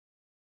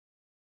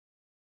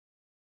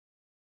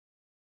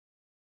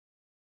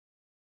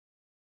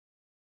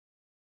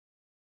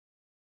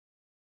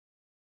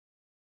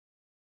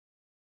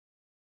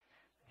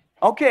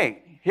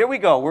Okay, here we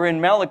go. We're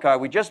in Malachi.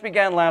 We just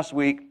began last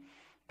week.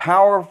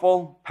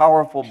 Powerful,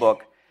 powerful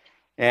book.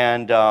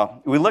 And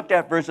we looked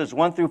at verses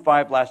 1 through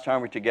 5 last time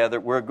we were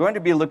together. We're going to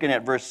be looking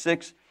at verse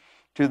 6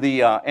 to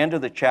the end of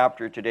the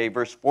chapter today,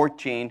 verse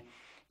 14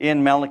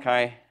 in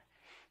Malachi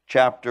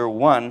chapter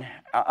 1.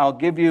 I'll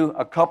give you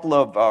a couple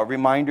of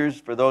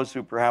reminders for those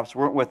who perhaps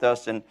weren't with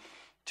us, and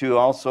to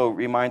also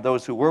remind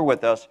those who were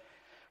with us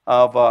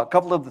of a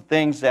couple of the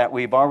things that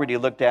we've already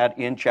looked at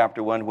in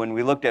chapter 1 when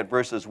we looked at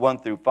verses 1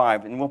 through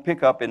 5. And we'll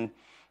pick up and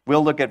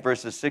we'll look at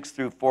verses 6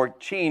 through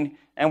 14.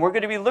 And we're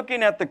going to be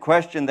looking at the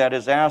question that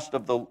is asked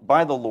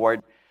by the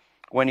Lord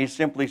when he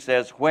simply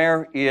says,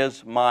 "Where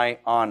is my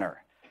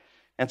honor?"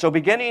 And so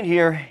beginning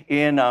here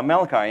in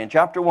Malachi, in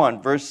chapter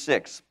 1, verse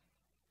 6,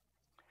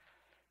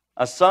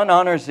 "A son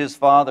honors his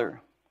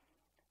father,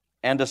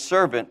 and a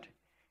servant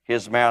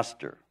his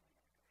master.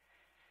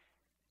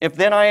 If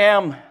then I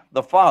am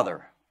the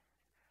father,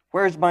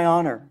 where is my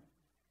honor?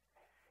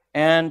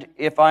 And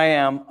if I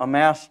am a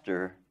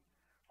master,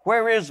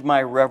 where is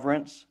my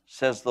reverence,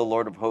 says the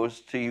Lord of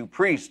hosts, to you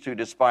priests who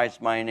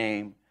despise my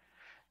name?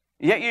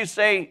 Yet you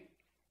say,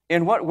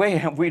 in what way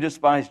have we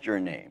despised your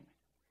name?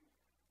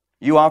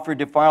 You offer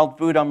defiled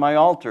food on my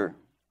altar.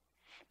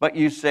 But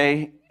you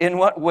say, in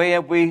what way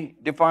have we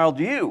defiled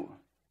you?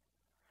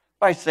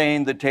 By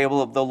saying the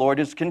table of the Lord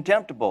is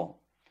contemptible.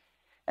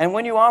 And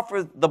when you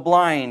offer the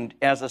blind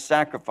as a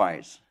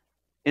sacrifice,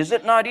 is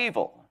it not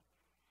evil?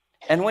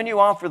 And when you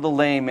offer the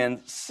lame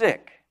and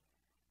sick,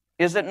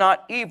 is it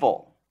not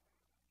evil?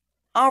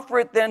 Offer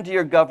it then to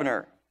your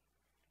governor.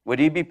 Would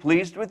he be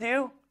pleased with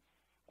you?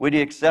 Would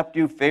he accept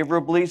you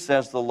favorably,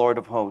 says the Lord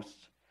of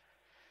hosts?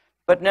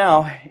 But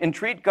now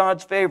entreat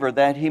God's favor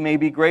that he may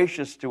be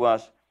gracious to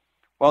us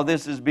while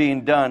this is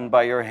being done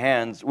by your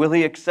hands. Will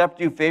he accept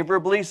you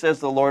favorably, says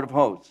the Lord of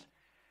hosts?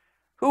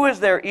 Who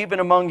is there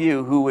even among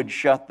you who would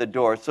shut the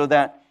door so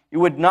that you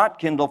would not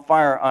kindle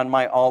fire on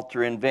my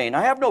altar in vain?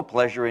 I have no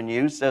pleasure in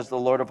you, says the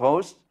Lord of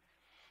hosts,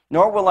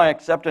 nor will I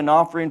accept an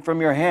offering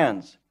from your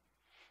hands.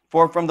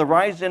 For from the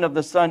rising of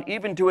the sun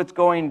even to its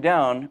going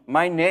down,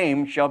 my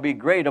name shall be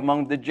great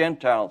among the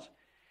Gentiles.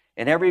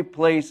 In every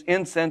place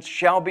incense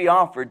shall be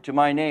offered to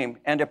my name,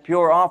 and a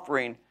pure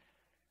offering,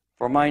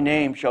 for my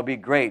name shall be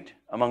great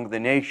among the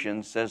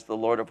nations, says the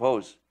Lord of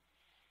hosts.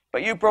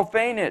 But you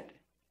profane it,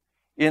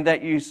 in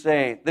that you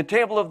say, the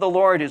table of the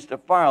Lord is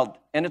defiled,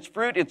 and its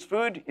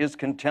food is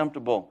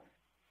contemptible.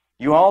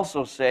 You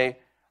also say,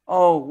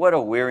 oh, what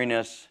a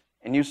weariness,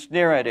 and you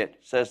sneer at it,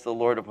 says the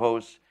Lord of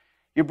hosts.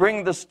 You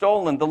bring the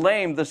stolen, the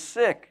lame, the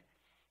sick.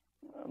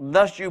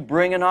 Thus you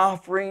bring an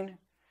offering.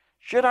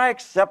 Should I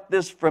accept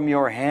this from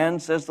your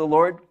hand, says the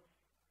Lord?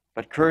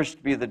 But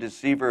cursed be the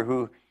deceiver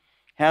who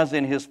has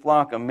in his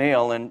flock a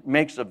male and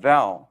makes a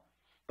vow,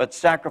 but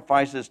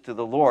sacrifices to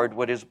the Lord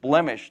what is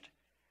blemished.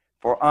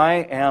 For I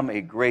am a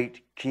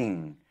great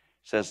king,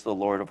 says the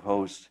Lord of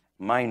hosts.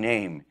 My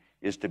name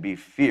is to be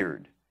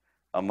feared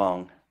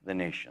among the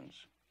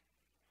nations."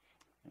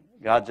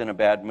 God's in a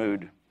bad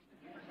mood.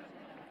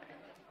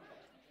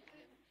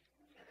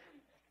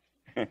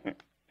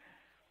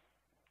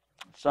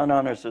 Son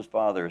honors his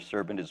father,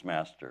 servant his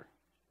master.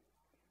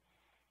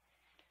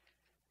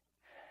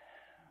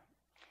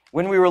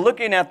 When we were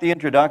looking at the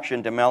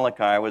introduction to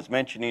Malachi, I was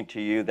mentioning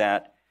to you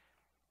that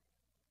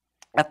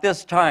at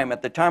this time,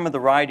 at the time of the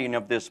writing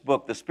of this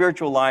book, the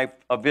spiritual life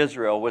of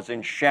Israel was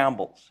in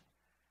shambles.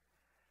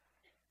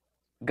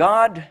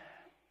 God,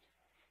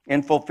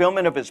 in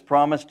fulfillment of his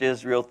promise to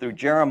Israel through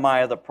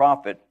Jeremiah the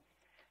prophet,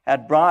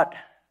 had brought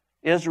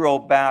Israel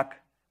back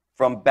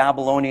from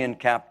Babylonian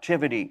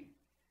captivity.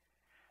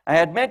 I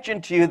had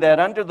mentioned to you that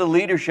under the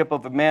leadership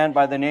of a man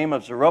by the name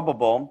of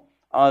Zerubbabel,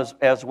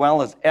 as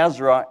well as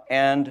Ezra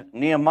and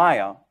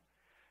Nehemiah,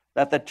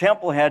 that the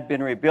temple had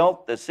been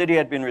rebuilt, the city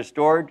had been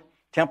restored,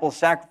 temple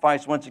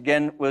sacrifice once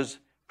again was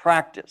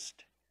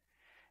practiced.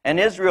 And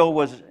Israel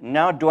was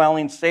now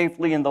dwelling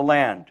safely in the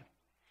land.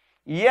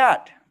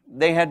 Yet,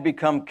 they had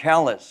become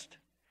calloused.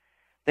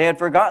 They had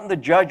forgotten the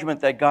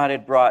judgment that God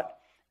had brought,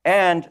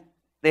 and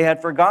they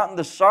had forgotten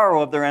the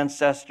sorrow of their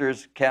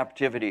ancestors'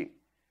 captivity.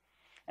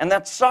 And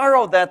that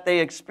sorrow that they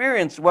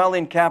experienced while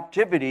in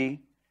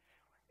captivity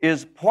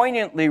is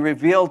poignantly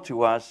revealed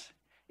to us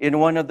in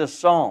one of the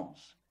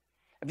Psalms.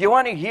 If you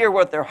want to hear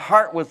what their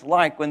heart was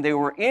like when they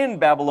were in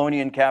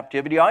Babylonian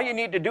captivity, all you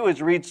need to do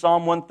is read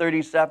Psalm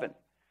 137.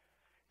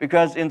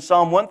 Because in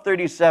Psalm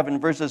 137,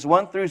 verses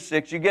 1 through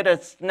 6, you get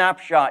a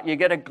snapshot, you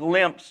get a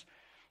glimpse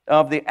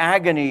of the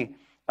agony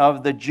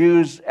of the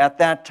Jews at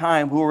that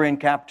time who were in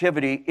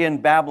captivity in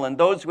Babylon,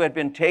 those who had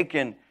been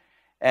taken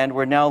and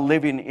were now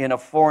living in a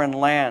foreign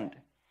land.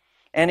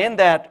 And in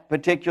that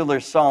particular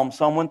psalm,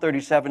 Psalm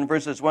 137,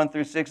 verses 1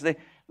 through 6,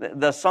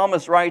 the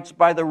psalmist writes,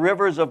 "By the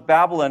rivers of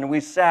Babylon we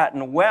sat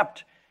and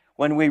wept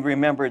when we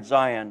remembered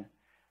Zion.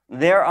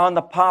 There on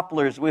the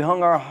poplars we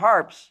hung our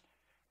harps,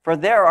 for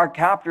there our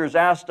captors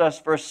asked us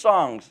for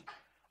songs.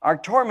 Our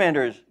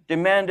tormentors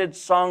demanded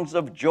songs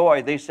of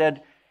joy. They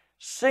said,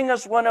 'Sing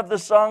us one of the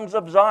songs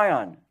of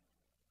Zion.'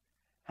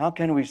 How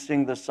can we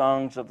sing the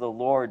songs of the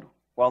Lord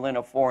while in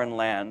a foreign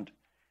land.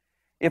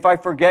 If I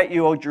forget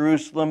you, O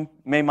Jerusalem,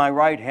 may my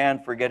right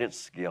hand forget its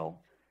skill.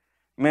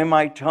 May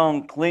my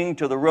tongue cling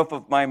to the roof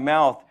of my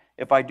mouth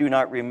if I do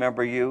not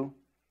remember you,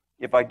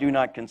 if I do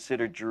not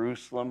consider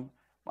Jerusalem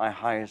my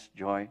highest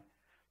joy.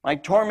 My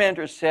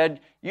tormentor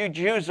said, you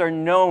Jews are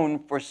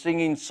known for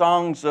singing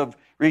songs of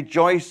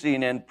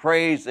rejoicing and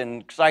praise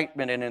and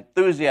excitement and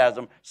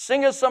enthusiasm.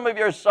 Sing us some of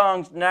your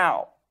songs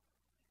now.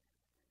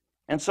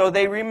 And so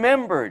they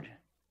remembered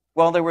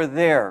while they were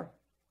there.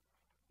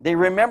 They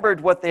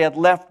remembered what they had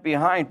left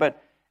behind,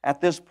 but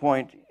at this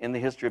point in the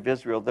history of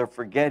Israel, they're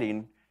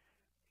forgetting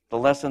the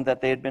lesson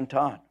that they had been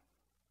taught.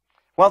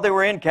 While they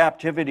were in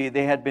captivity,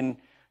 they had been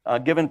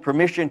given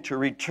permission to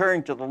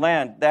return to the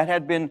land that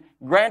had been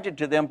granted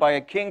to them by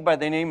a king by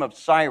the name of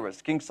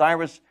Cyrus, King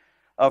Cyrus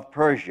of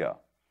Persia.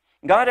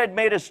 God had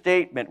made a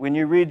statement. When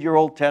you read your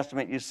Old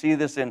Testament, you see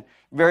this in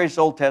various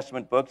Old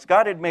Testament books.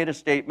 God had made a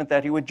statement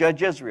that he would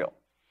judge Israel.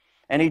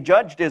 And he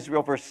judged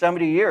Israel for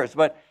 70 years.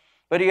 But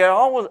he had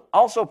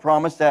also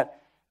promised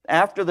that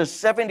after the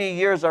 70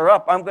 years are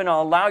up, I'm going to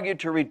allow you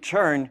to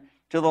return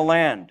to the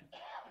land.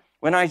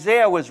 When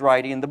Isaiah was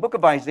writing, the book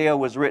of Isaiah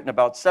was written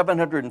about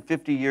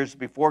 750 years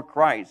before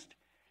Christ.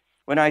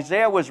 When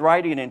Isaiah was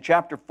writing in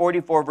chapter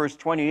 44, verse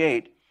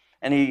 28,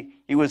 and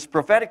he was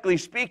prophetically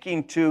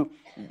speaking to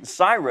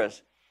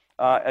Cyrus,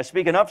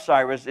 speaking of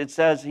Cyrus, it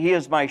says, he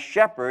is my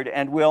shepherd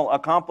and will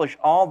accomplish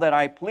all that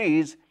I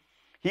please.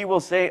 He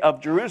will say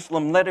of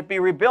Jerusalem, let it be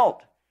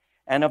rebuilt,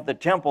 and of the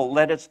temple,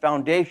 let its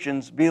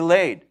foundations be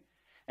laid.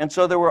 And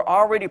so there were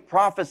already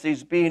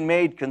prophecies being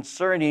made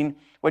concerning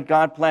what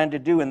God planned to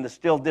do in the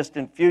still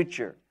distant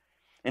future.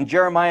 In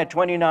Jeremiah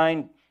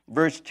 29,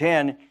 verse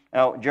 10,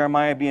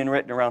 Jeremiah being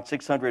written around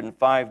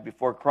 605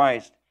 before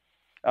Christ,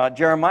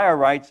 Jeremiah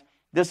writes,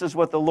 this is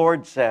what the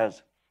Lord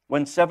says,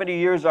 when 70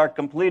 years are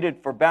completed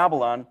for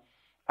Babylon,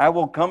 I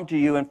will come to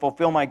you and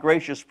fulfill my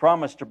gracious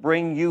promise to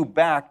bring you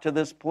back to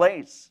this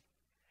place.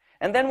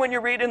 And then when you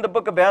read in the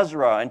book of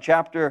Ezra, in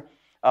chapter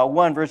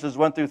 1, verses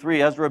 1 through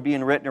 3, Ezra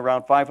being written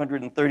around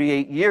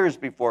 538 years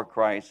before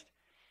Christ,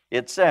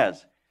 it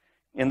says,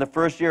 in the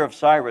first year of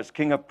Cyrus,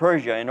 king of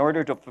Persia, in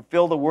order to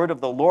fulfill the word of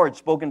the Lord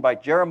spoken by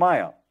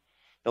Jeremiah,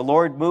 the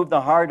Lord moved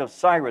the heart of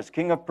Cyrus,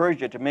 king of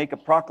Persia, to make a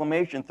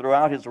proclamation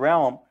throughout his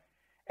realm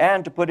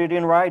and to put it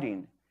in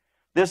writing.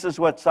 This is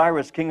what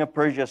Cyrus, king of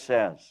Persia,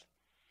 says.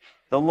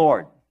 The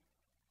Lord,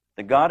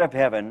 the God of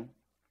heaven,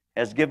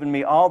 has given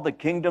me all the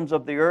kingdoms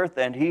of the earth,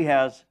 and he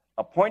has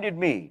appointed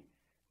me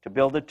to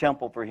build a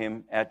temple for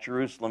him at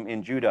Jerusalem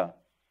in Judah.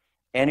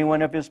 Any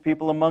one of his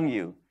people among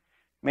you,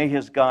 may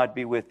his God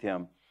be with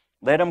him.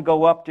 Let him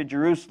go up to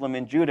Jerusalem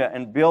in Judah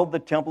and build the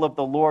temple of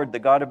the Lord, the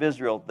God of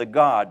Israel, the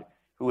God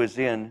who is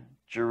in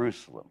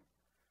Jerusalem.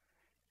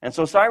 And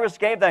so Cyrus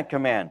gave that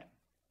command.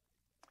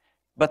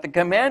 But the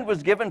command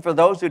was given for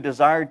those who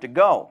desired to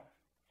go.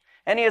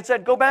 And he had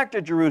said, go back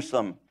to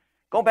Jerusalem.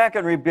 Go back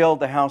and rebuild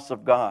the house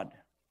of God.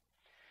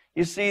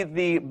 You see,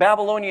 the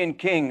Babylonian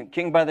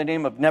king by the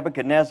name of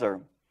Nebuchadnezzar,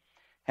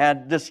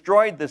 had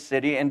destroyed the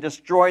city and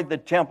destroyed the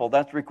temple.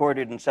 That's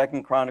recorded in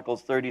 2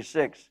 Chronicles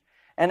 36.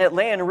 And it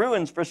lay in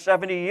ruins for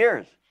 70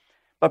 years.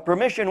 But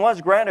permission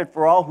was granted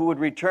for all who would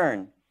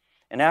return.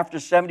 And after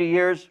 70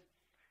 years,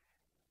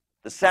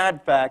 the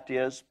sad fact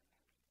is,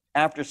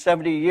 after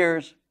 70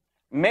 years,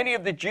 many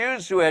of the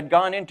Jews who had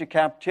gone into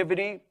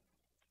captivity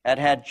had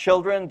had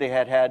children, they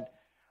had had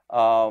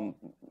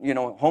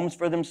homes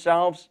for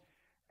themselves,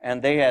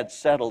 and they had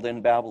settled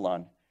in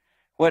Babylon.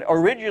 What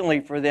originally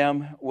for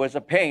them was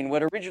a pain,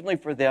 what originally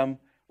for them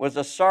was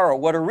a sorrow,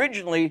 what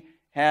originally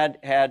had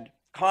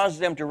caused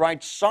them to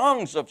write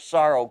songs of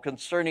sorrow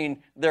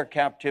concerning their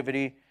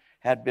captivity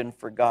had been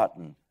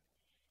forgotten.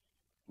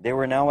 They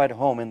were now at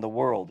home in the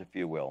world, if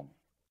you will.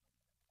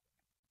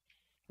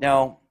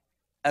 Now,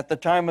 at the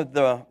time of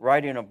the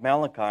writing of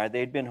Malachi,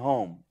 they'd been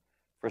home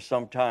for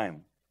some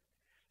time,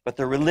 but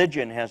their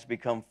religion has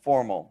become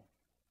formal.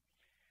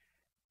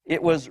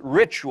 It was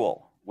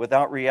ritual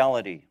without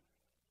reality.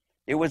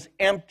 It was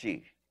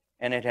empty,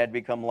 and it had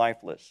become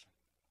lifeless.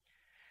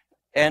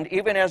 And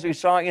even as we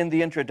saw in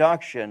the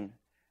introduction,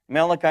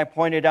 Malachi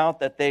pointed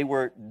out that they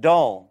were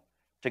dull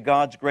to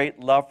God's great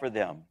love for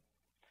them.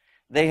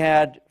 They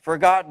had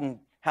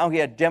forgotten how he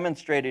had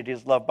demonstrated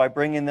his love by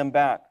bringing them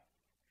back.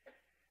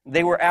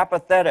 They were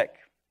apathetic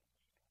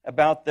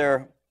about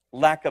their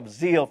lack of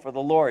zeal for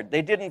the Lord.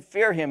 They didn't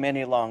fear him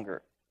any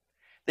longer.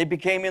 They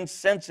became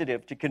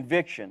insensitive to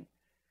conviction.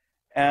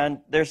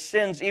 And their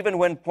sins, even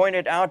when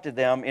pointed out to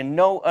them in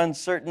no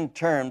uncertain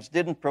terms,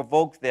 didn't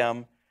provoke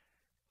them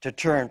to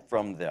turn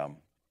from them.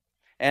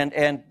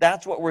 And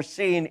that's what we're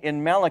seeing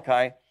in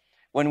Malachi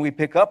when we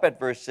pick up at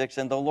verse 6,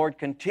 and the Lord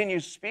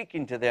continues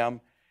speaking to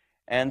them.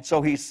 And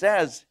so he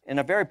says in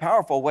a very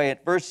powerful way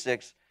at verse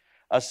 6,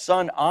 a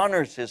son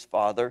honors his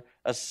father,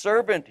 a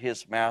servant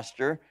his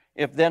master.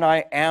 If then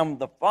I am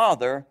the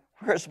father,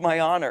 where's my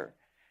honor?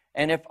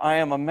 And if I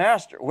am a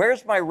master,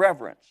 where's my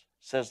reverence?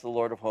 Says the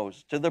Lord of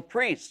hosts, to the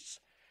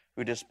priests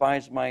who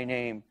despise my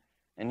name.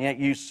 And yet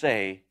you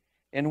say,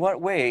 in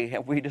what way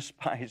have we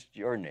despised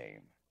your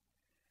name?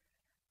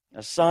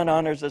 A son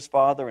honors his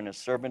father and a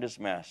servant his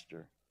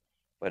master.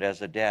 But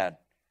as a dad,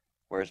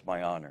 where's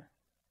my honor?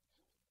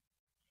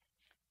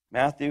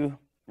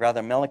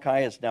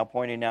 Malachi is now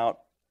pointing out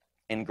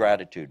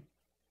ingratitude.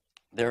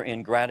 Their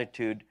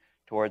ingratitude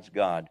towards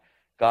God,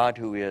 God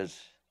who is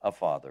a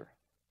father.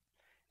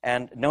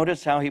 And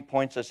notice how he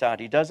points this out.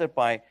 He does it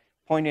by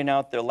pointing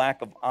out their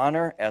lack of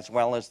honor as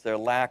well as their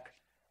lack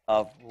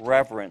of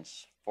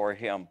reverence for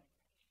him.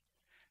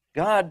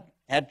 God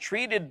had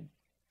treated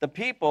the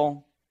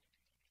people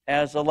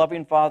as a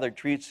loving father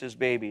treats his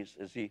babies,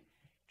 as he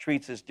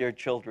treats his dear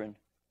children.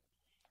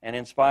 And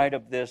in spite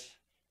of this,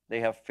 they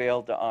have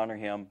failed to honor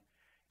him,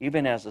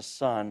 even as a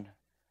son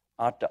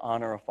ought to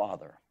honor a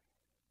father.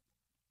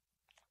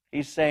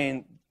 He's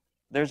saying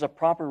there's a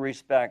proper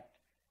respect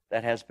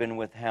that has been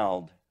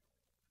withheld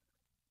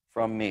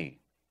from me.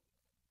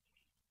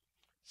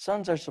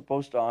 Sons are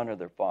supposed to honor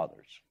their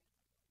fathers.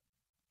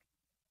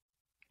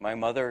 My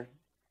mother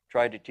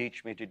tried to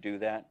teach me to do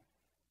that.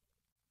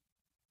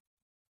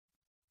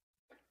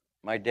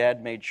 My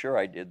dad made sure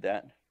I did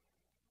that.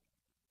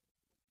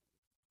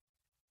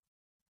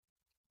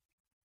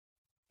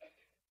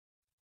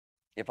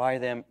 If I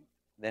then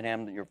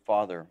am your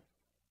father,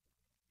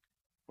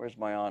 where's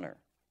my honor?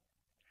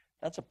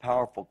 That's a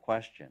powerful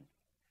question.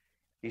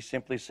 He's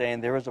simply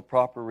saying there is a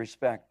proper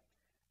respect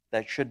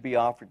that should be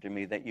offered to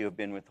me that you have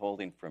been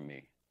withholding from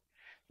me.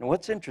 Now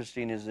what's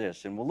interesting is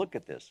this, and we'll look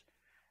at this.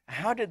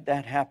 How did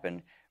that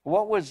happen?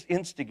 What was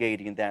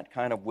instigating that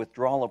kind of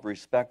withdrawal of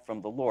respect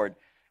from the Lord?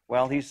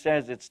 Well, he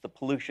says it's the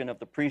pollution of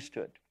the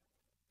priesthood.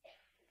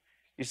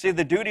 You see,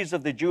 the duties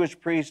of the Jewish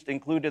priest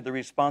included the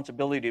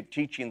responsibility of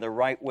teaching the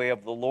right way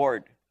of the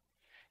Lord.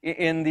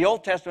 In the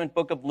Old Testament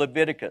book of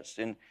Leviticus,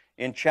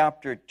 in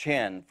chapter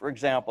 10, for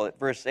example, at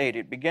verse 8,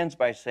 it begins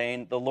by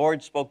saying, the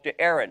Lord spoke to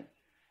Aaron.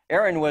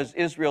 Aaron was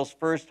Israel's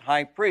first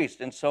high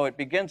priest, and so it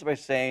begins by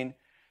saying,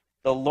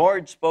 the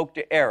Lord spoke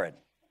to Aaron.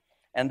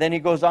 And then he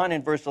goes on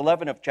in verse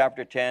 11 of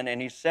chapter 10,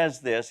 and he says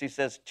this, he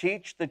says,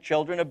 teach the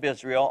children of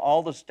Israel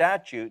all the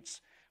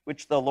statutes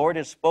which the Lord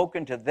has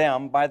spoken to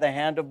them by the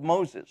hand of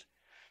Moses.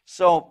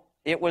 So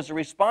it was a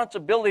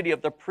responsibility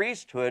of the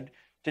priesthood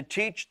to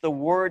teach the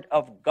word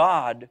of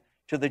God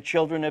to the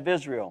children of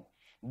Israel.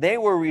 They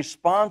were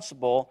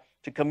responsible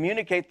to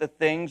communicate the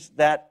things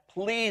that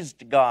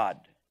pleased God.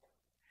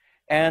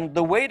 And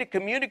the way to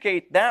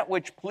communicate that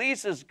which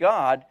pleases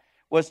God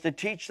was to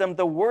teach them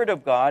the word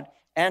of God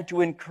and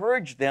to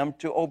encourage them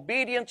to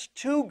obedience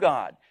to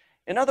God.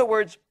 In other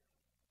words,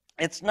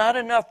 it's not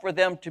enough for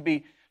them to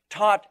be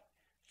taught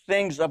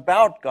things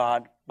about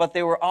God, but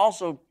they were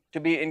also to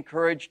be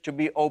encouraged to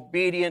be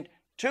obedient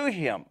to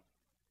him.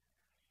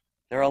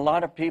 There are a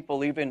lot of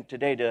people even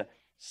today, to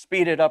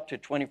speed it up to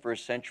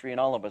 21st century, and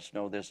all of us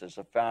know this as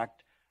a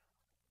fact.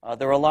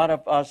 There are a lot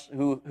of us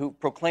who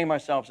proclaim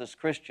ourselves as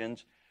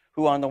Christians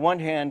who on the one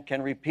hand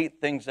can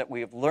repeat things that we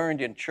have learned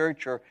in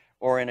church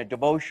or in a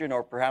devotion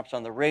or perhaps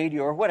on the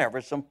radio or whatever,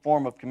 some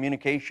form of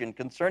communication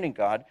concerning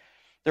God.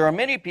 There are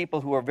many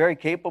people who are very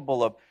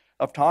capable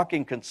of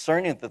talking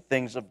concerning the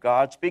things of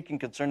God, speaking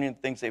concerning the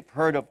things they've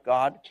heard of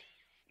God,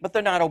 but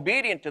they're not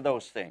obedient to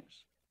those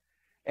things.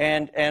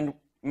 And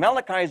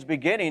Malachi is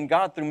beginning,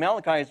 God through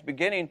Malachi is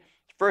beginning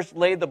to first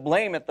lay the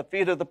blame at the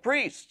feet of the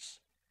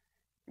priests.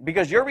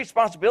 Because your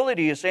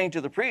responsibility, is saying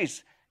to the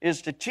priests,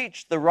 is to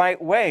teach the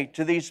right way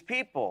to these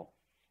people.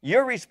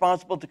 You're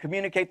responsible to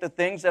communicate the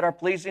things that are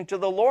pleasing to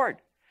the Lord.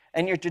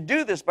 And you're to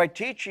do this by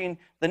teaching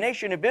the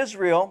nation of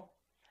Israel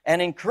and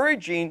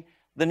encouraging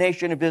the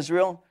nation of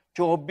Israel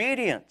to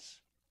obedience.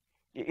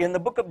 In the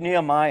book of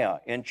Nehemiah,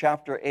 in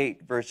chapter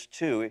 8, verse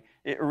 2,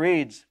 it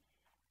reads,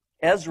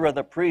 Ezra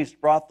the priest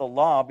brought the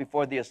law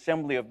before the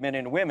assembly of men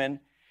and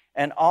women,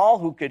 and all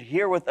who could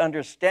hear with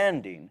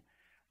understanding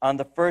on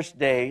the first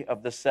day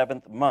of the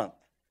 7th month.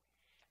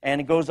 And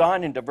it goes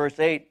on into verse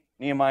 8,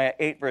 Nehemiah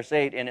 8, verse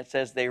 8, and it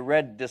says, they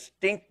read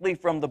distinctly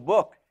from the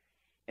book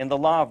in the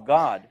law of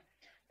God,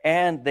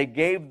 and they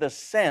gave the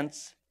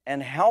sense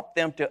and helped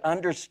them to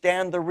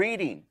understand the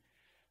reading.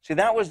 See,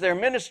 that was their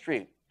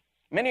ministry.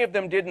 Many of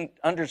them didn't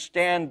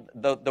understand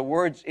the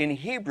words in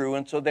Hebrew,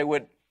 and so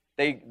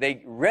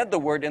they read the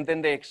word, and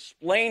then they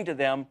explained to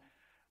them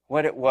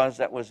what it was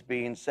that was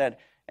being said.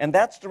 And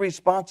that's the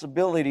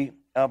responsibility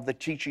of the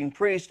teaching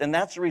priest, and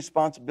that's the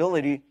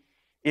responsibility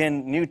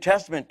in New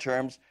Testament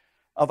terms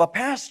of a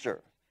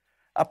pastor.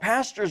 A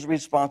pastor's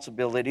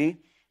responsibility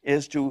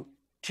is to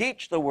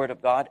teach the word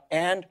of God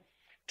and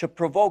to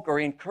provoke or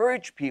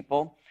encourage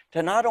people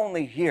to not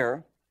only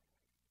hear,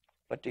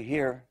 but to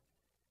hear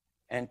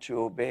and to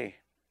obey.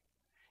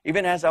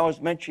 Even as I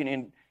was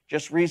mentioning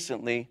just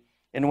recently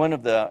in one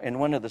of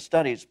the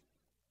studies,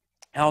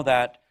 how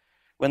that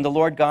when the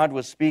Lord God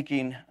was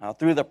speaking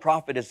through the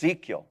prophet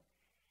Ezekiel,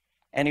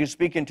 and he was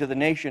speaking to the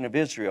nation of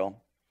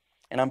Israel,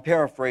 and I'm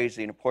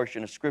paraphrasing a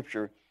portion of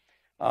Scripture,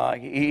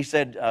 he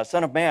said,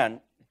 Son of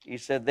man, he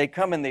said, they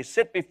come and they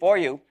sit before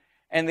you,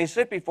 and they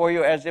sit before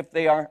you as if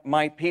they are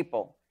my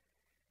people.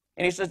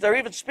 And he says, they're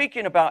even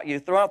speaking about you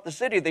throughout the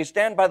city. They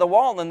stand by the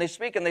wall and they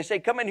speak and they say,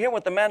 come and hear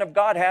what the man of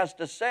God has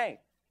to say.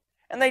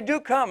 And they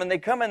do come, and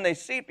they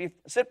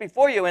sit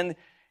before you, and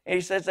he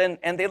says,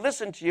 and they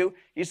listen to you.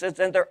 He says,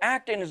 and they're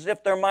acting as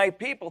if they're my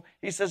people.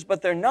 He says,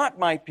 but they're not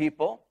my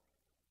people.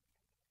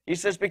 He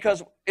says,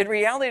 because in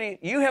reality,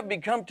 you have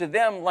become to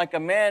them like a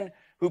man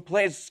who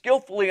plays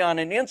skillfully on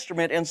an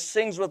instrument and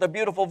sings with a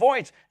beautiful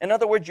voice. In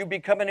other words, you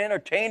become an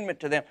entertainment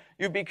to them.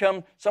 You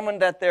become someone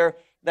that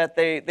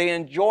they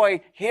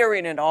enjoy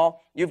hearing and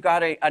all. You've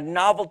got a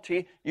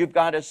novelty. You've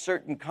got a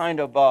certain kind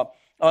of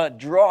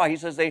draw. He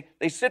says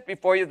they sit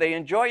before you, they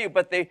enjoy you,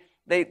 but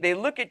they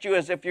look at you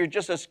as if you're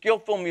just a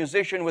skillful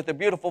musician with a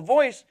beautiful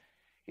voice.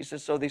 He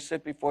says, so they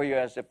sit before you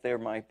as if they're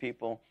my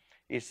people.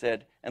 He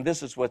said, and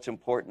this is what's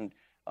important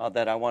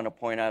that I want to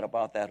point out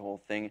about that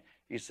whole thing.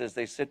 He says,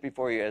 they sit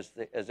before you as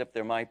if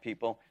they're my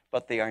people,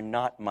 but they are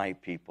not my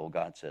people,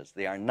 God says.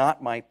 They are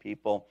not my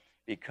people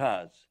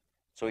because,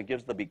 so he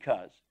gives the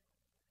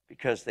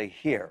because they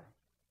hear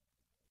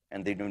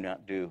and they do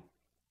not do.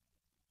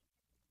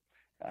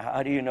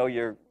 How do you know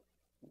you're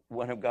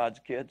one of God's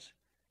kids?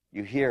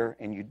 You hear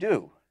and you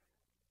do.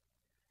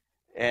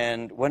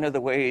 And one of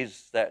the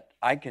ways that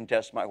I can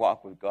test my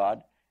walk with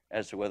God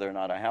as to whether or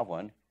not I have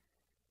one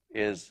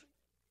is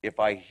if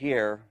I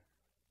hear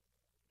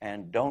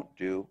and don't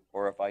do,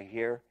 or if I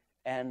hear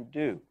and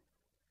do.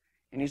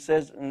 And he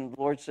says, and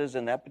the Lord says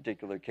in that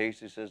particular case,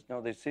 he says,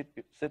 no, they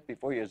sit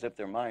before you as if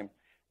they're mine.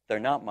 They're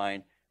not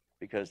mine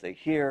because they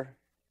hear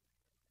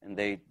and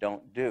they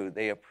don't do.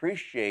 They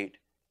appreciate,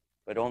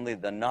 but only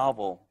the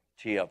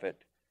novelty of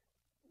it,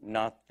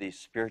 not the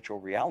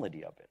spiritual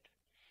reality of it.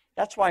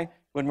 That's why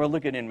when we're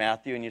looking in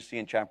Matthew, and you see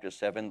in chapter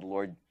 7, the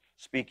Lord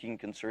speaking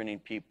concerning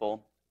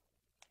people,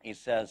 he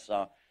says,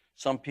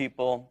 some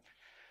people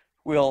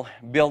will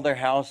build their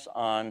house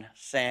on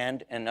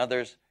sand, and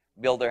others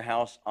build their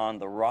house on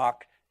the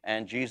rock.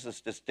 And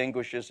Jesus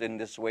distinguishes in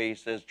this way. He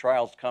says,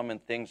 trials come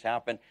and things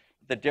happen.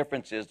 The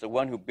difference is the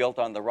one who built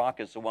on the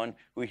rock is the one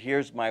who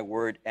hears my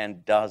word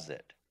and does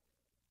it.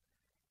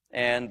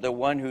 And the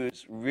one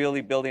who's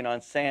really building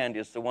on sand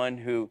is the one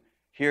who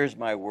hears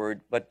my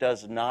word but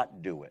does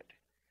not do it.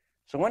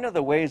 So one of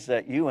the ways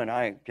that you and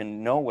I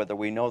can know whether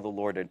we know the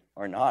Lord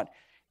or not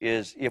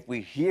is if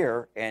we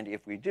hear and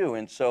if we do.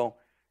 And so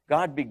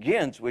God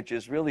begins, which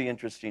is really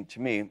interesting to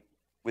me,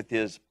 with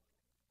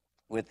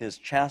his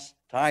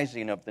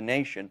chastising of the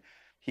nation.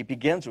 He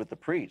begins with the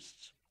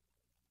priests.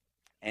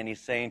 And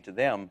he's saying to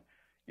them,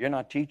 you're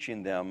not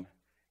teaching them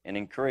and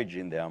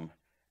encouraging them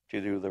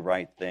to do the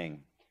right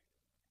thing.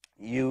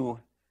 You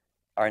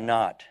are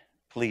not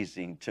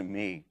pleasing to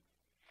me.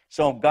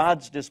 So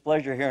God's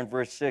displeasure here in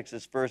verse 6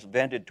 is first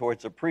vented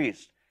towards the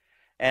priest.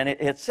 And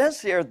it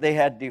says here they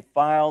had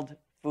defiled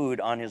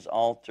food on his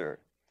altar.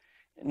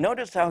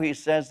 Notice how he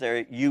says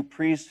there, you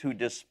priests who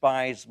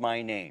despise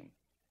my name.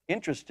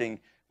 Interesting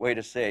way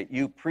to say it.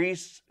 You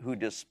priests who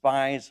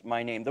despise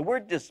my name. The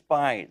word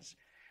despise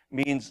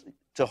means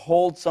to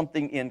hold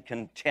something in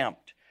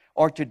contempt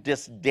or to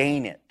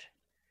disdain it.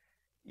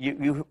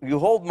 You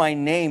hold my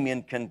name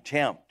in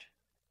contempt.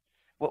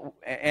 Well,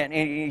 and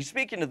he's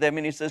speaking to them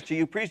and he says, to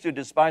you priests who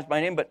despise my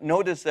name, but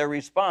notice their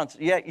response.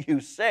 Yet you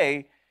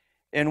say,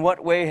 in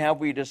what way have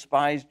we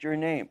despised your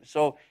name?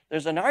 So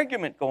there's an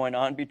argument going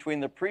on between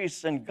the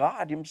priests and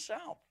God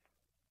himself.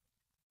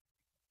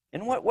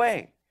 In what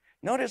way?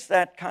 Notice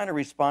that kind of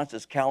response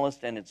is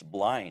calloused and it's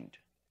blind.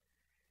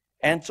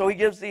 And so he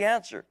gives the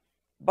answer.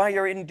 By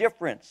your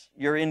indifference,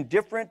 your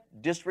indifferent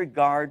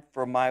disregard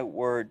for my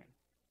word.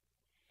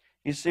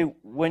 You see,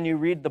 when you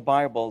read the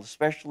Bible,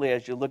 especially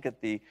as you look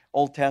at the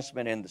Old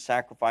Testament and the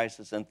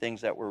sacrifices and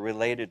things that were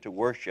related to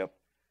worship,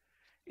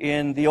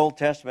 in the Old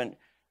Testament,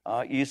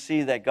 you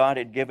see that God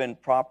had given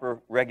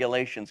proper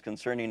regulations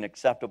concerning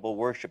acceptable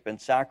worship and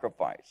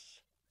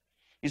sacrifice.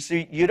 You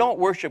see, you don't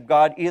worship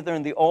God either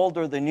in the Old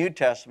or the New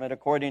Testament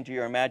according to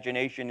your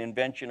imagination,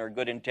 invention, or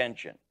good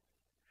intention.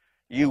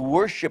 You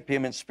worship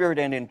him in spirit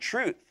and in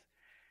truth.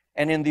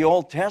 And in the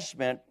Old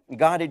Testament,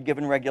 God had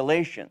given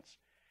regulations.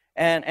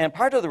 And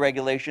part of the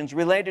regulations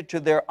related to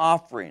their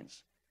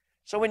offerings.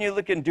 So when you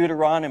look in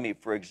Deuteronomy,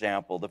 for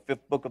example, the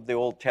 5th book of the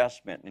Old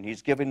Testament, and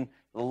he's given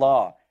the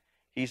law,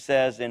 he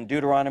says in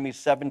Deuteronomy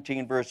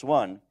 17, verse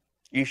 1,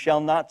 you shall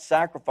not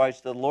sacrifice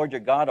to the Lord your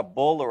God a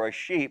bull or a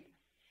sheep,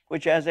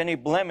 which has any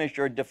blemish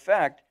or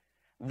defect.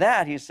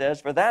 That, he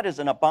says, for that is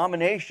an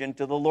abomination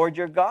to the Lord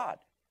your God.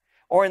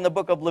 Or in the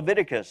book of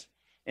Leviticus,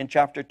 in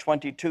chapter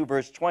 22,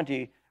 verse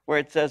 20, where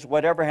it says,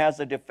 whatever has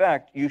a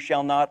defect, you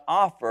shall not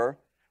offer,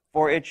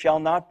 for it shall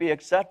not be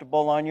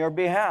acceptable on your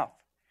behalf.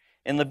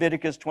 In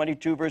Leviticus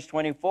 22, verse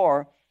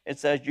 24, it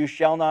says, you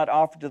shall not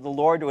offer to the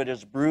Lord what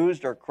is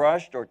bruised or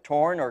crushed or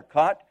torn or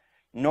cut,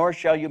 nor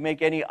shall you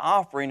make any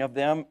offering of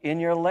them in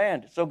your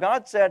land. So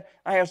God said,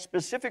 I have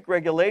specific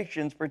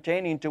regulations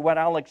pertaining to what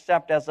I'll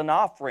accept as an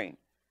offering.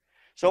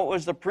 So it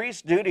was the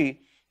priest's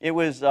duty, it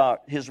was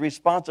his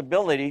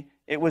responsibility,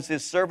 it was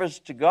his service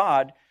to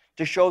God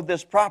to show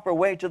this proper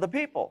way to the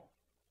people.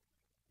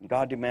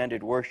 God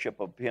demanded worship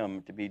of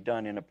him to be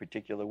done in a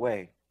particular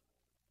way.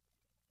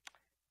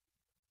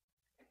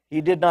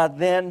 He did not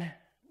then,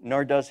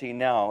 nor does he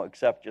now,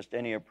 accept just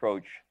any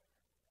approach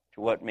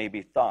to what may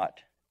be thought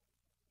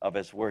of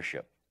as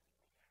worship.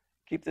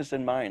 Keep this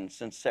in mind,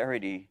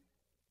 sincerity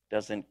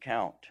doesn't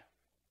count.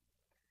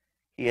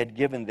 He had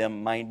given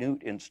them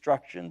minute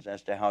instructions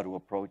as to how to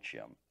approach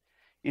him.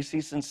 You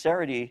see,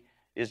 sincerity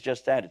is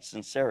just that, it's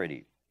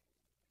sincerity.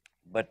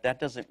 But that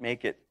doesn't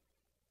make it,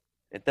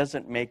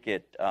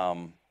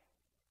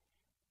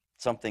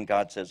 something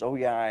God says, oh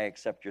yeah, I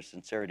accept your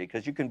sincerity,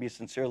 because you can be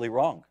sincerely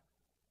wrong.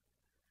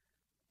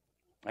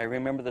 I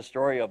remember the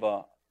story of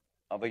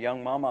a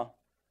young mama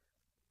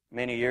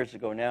many years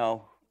ago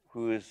now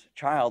whose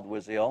child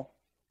was ill,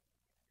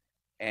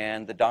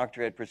 and the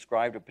doctor had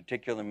prescribed a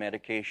particular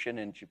medication,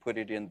 and she put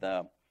it in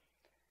the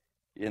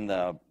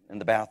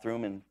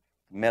bathroom, in the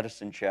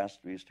medicine chest,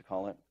 we used to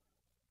call it.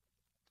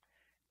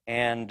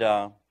 And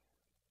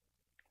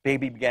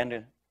baby began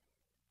to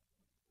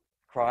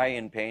cry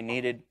in pain,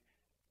 needed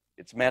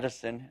its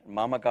medicine.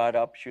 Mama got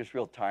up, she was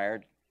real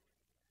tired,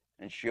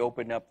 and she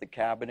opened up the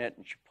cabinet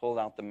and she pulled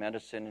out the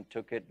medicine and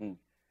took it and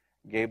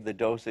gave the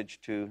dosage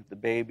to the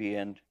baby,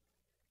 and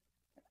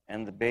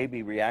the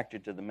baby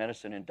reacted to the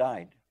medicine and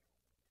died.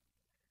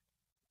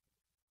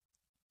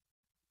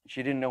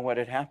 She didn't know what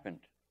had happened.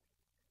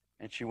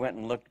 And she went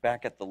and looked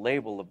back at the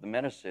label of the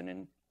medicine,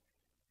 and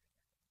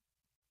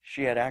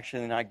she had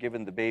actually not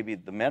given the baby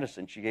the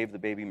medicine. She gave the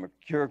baby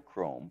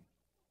mercurochrome,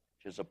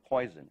 which is a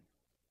poison,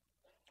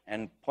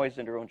 and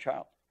poisoned her own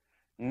child.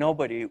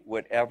 Nobody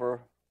would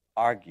ever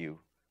argue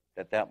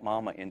that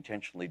mama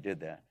intentionally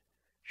did that.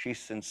 She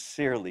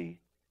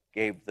sincerely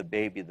gave the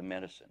baby the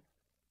medicine.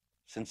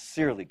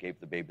 Sincerely gave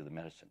the baby the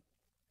medicine.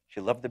 She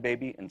loved the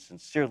baby and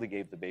sincerely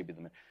gave the baby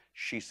the medicine.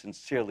 She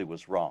sincerely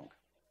was wrong.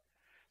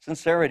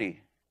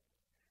 Sincerity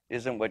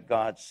isn't what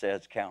God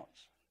says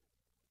counts.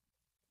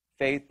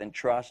 Faith and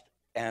trust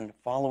and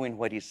following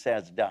what he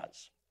says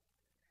does.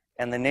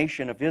 And the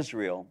nation of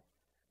Israel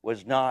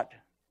was not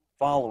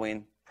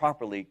following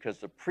properly because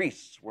the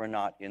priests were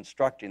not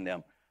instructing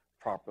them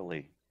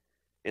properly.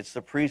 It's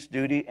the priest's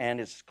duty and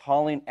his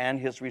calling and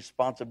his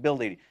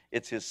responsibility.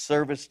 It's his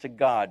service to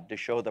God to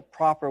show the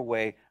proper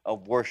way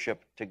of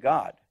worship to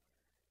God,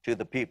 to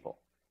the people.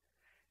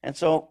 And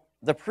so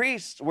the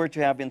priests were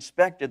to have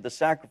inspected the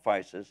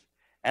sacrifices,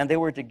 and they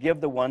were to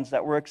give the ones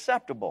that were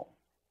acceptable.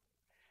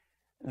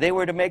 They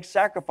were to make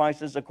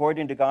sacrifices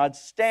according to God's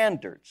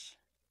standards,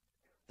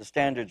 the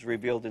standards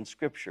revealed in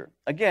Scripture.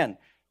 Again,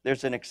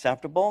 there's an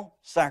acceptable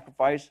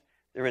sacrifice.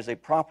 There is a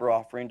proper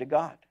offering to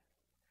God.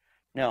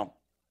 Now,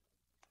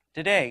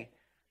 today,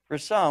 for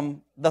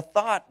some, the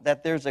thought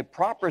that there's a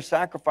proper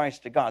sacrifice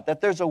to God,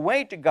 that there's a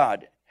way to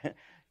God,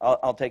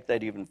 I'll take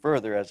that even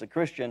further as a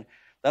Christian,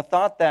 the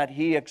thought that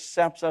he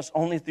accepts us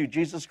only through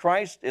Jesus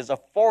Christ is a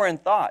foreign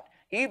thought,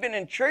 even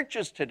in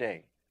churches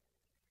today.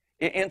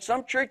 In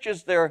some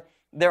churches, there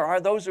are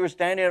those who are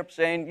standing up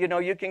saying, you know,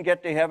 you can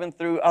get to heaven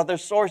through other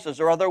sources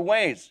or other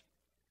ways.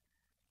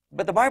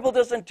 But the Bible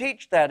doesn't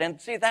teach that. And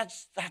see,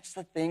 that's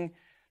the thing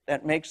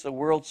that makes the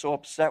world so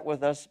upset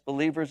with us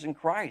believers in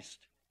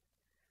Christ.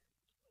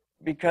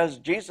 Because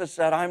Jesus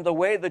said, I'm the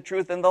way, the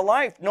truth, and the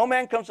life. No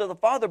man comes to the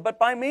Father but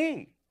by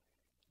me.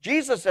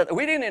 Jesus said,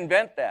 we didn't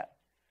invent that.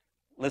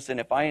 Listen,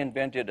 if I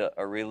invented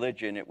a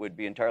religion, it would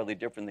be entirely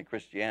different than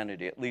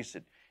Christianity, at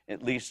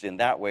least in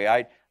that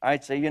way.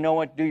 I'd say, you know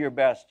what, do your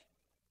best.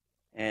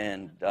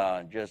 And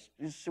just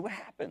see what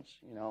happens,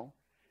 you know.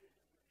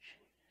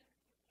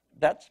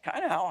 That's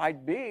kind of how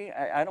I'd be.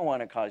 I don't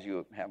want to cause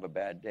you to have a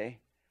bad day.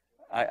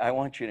 I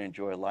want you to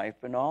enjoy life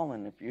and all,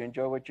 and if you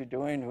enjoy what you're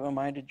doing, who am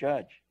I to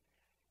judge?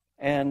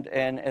 And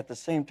at the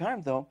same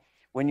time, though,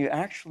 when you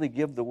actually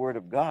give the word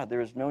of God,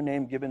 there is no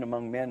name given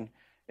among men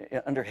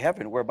under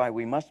heaven whereby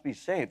we must be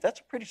saved.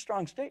 That's a pretty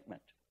strong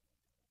statement.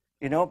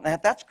 You know,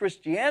 that's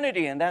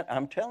Christianity, and that,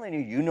 I'm telling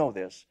you, you know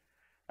this.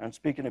 I'm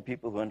speaking to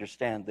people who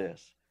understand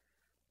this.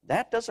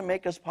 That doesn't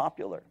make us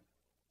popular.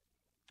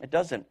 It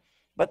doesn't.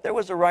 But there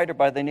was a writer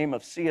by the name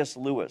of C.S.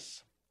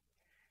 Lewis.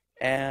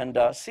 And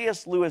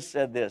C.S. Lewis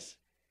said this.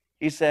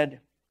 He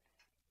said,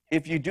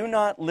 if you do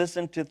not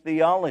listen to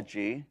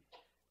theology,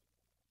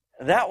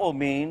 that will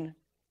mean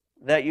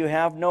that you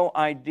have no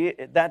idea.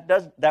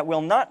 That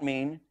will not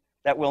mean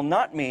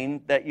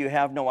that you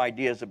have no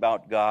ideas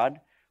about God,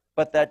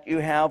 but that you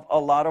have a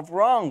lot of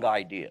wrong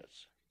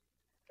ideas.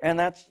 And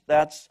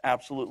that's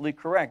absolutely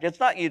correct. It's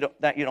not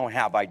that you don't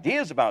have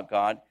ideas about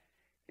God,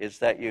 it's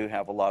that you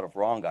have a lot of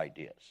wrong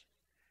ideas.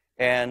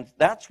 And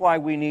that's why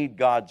we need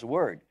God's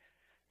word.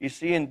 You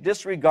see, in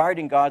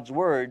disregarding God's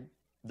word,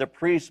 the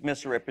priests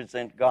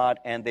misrepresent God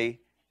and they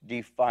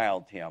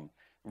defiled him.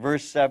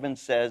 Verse 7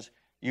 says,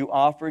 you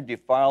offered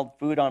defiled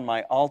food on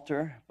my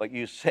altar, but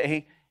you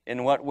say,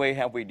 in what way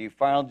have we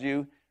defiled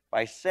you?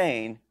 By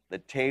saying, the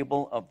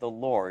table of the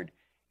Lord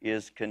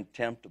is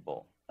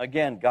contemptible.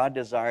 Again, God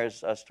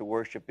desires us to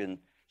worship in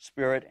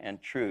spirit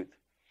and truth,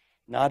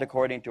 not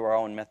according to our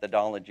own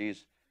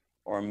methodologies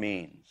or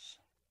means.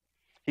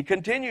 He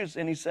continues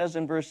and he says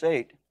in verse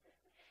 8,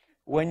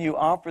 when you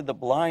offer the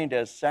blind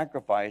as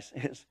sacrifice,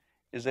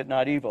 is it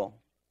not evil?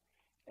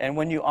 And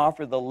when you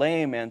offer the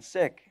lame and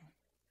sick,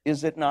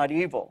 is it not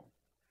evil?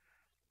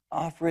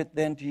 Offer it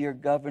then to your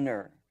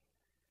governor.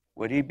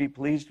 Would he be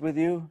pleased with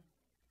you?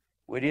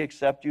 Would he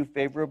accept you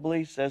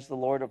favorably, says the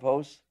Lord of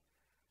hosts?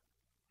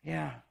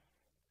 Yeah.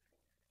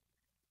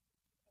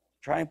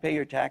 Try and pay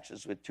your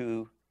taxes with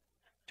two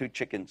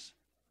chickens.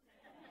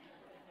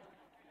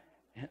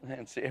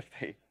 And see if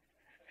they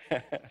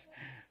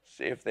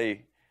see if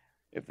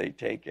they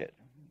take it.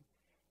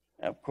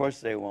 Of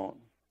course they won't.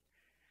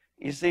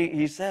 You see,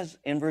 he says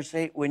in verse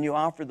 8, when you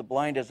offer the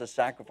blind as a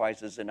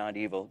sacrifice, is it not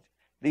evil?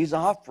 These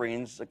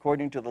offerings,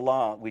 according to the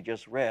law we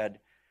just read,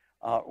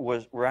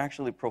 were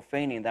actually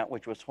profaning that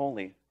which was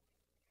holy.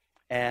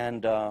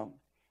 And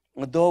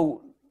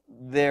though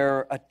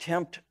their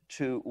attempt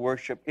to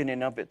worship in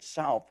and of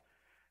itself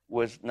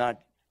was not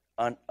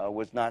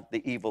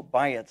the evil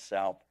by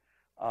itself,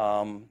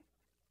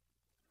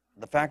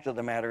 the fact of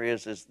the matter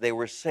is they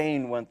were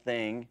saying one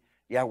thing,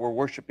 yeah, we're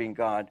worshiping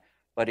God,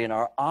 but in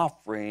our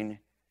offering,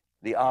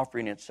 the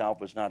offering itself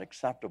was not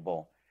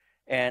acceptable.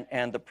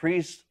 And the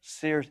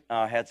priests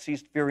had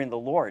ceased fearing the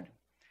Lord.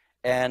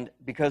 And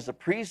because the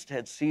priests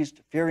had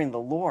ceased fearing the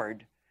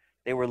Lord,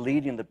 they were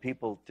leading the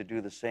people to do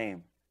the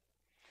same.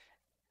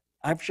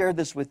 I've shared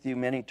this with you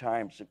many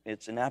times.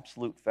 It's an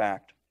absolute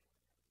fact.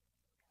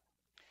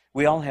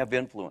 We all have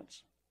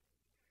influence.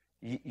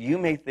 You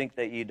may think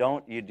that you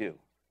don't, you do.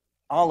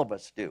 All of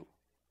us do.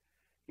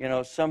 You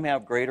know, some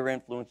have greater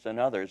influence than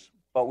others,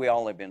 but we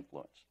all have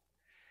influence.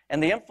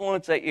 And the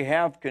influence that you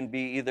have can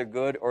be either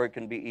good or it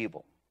can be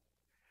evil.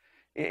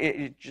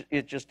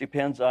 It just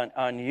depends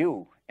on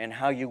you and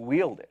how you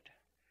wield it.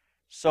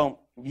 So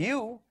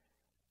you,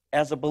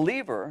 as a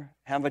believer,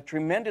 have a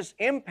tremendous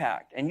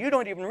impact, and you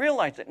don't even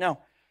realize it. Now,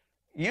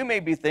 you may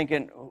be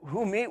thinking,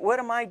 who, me? What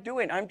am I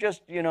doing? I'm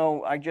just,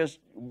 I just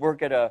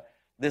work at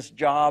this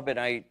job, and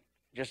I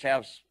just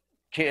have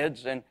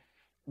kids.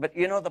 But,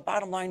 the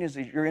bottom line is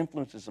that your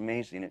influence is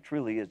amazing. It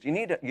truly is. You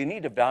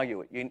need to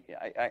value it.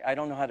 I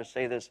don't know how to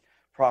say this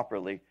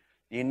properly.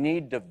 You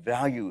need to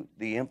value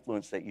the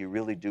influence that you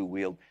really do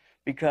wield,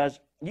 because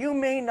you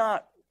may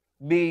not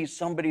be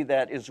somebody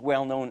that is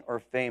well-known or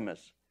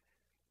famous,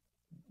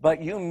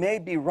 but you may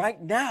be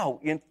right now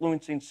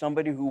influencing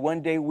somebody who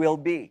one day will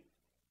be.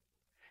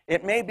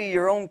 It may be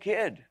your own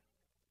kid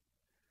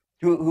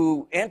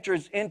who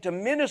enters into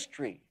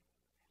ministry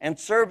and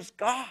serves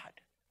God.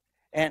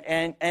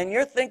 And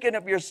you're thinking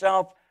of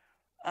yourself,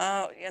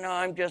 I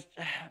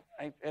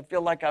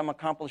feel like I'm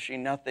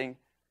accomplishing nothing,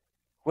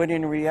 when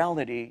in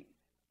reality,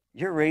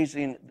 you're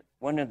raising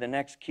one of the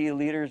next key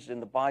leaders in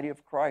the body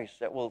of Christ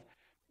that will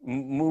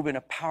move in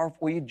a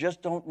powerful way. You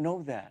just don't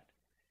know that.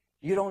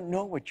 You don't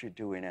know what you're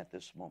doing at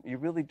this moment. You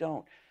really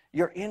don't.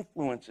 Your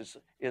influence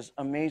is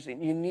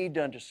amazing. You need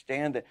to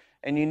understand it,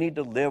 and you need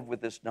to live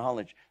with this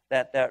knowledge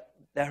that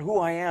who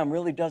I am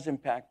really does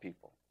impact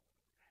people.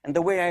 And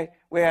the way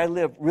I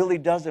live really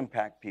does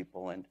impact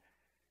people.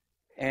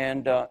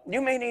 And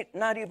you may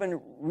not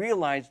even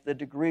realize the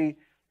degree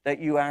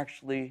that you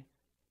actually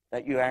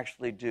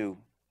do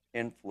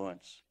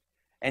influence.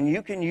 And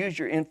you can use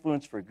your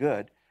influence for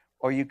good,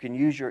 or you can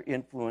use your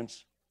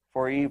influence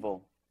for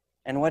evil.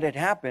 And what had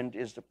happened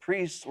is the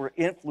priests were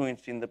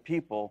influencing the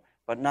people,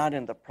 but not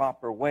in the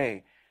proper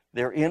way.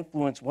 Their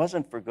influence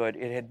wasn't for good.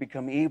 It had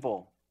become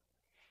evil.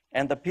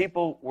 And the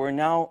people were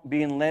now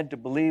being led to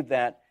believe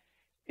that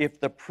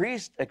if the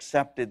priest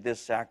accepted this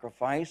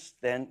sacrifice,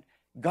 then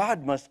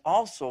God must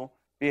also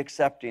be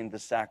accepting the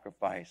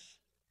sacrifice.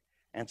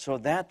 And so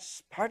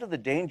that's part of the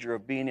danger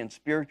of being in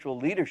spiritual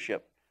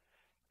leadership,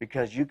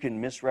 because you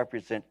can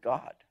misrepresent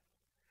God.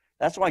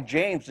 That's why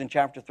James in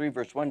chapter 3,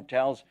 verse 1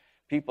 tells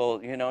people,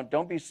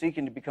 don't be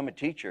seeking to become a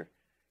teacher,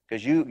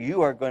 because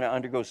you are going to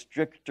undergo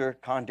stricter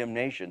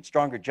condemnation,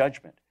 stronger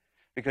judgment,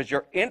 because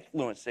your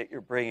influence that you're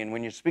bringing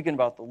when you're speaking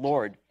about the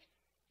Lord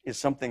is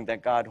something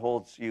that God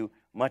holds you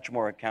much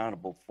more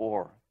accountable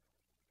for.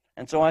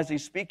 And so as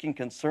he's speaking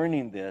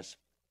concerning this,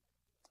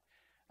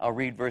 I'll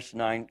read verse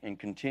 9 and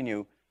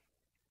continue.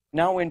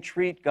 Now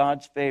entreat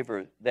God's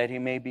favor, that he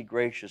may be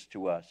gracious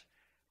to us.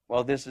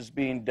 While this is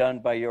being done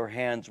by your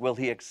hands, will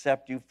he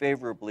accept you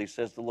favorably,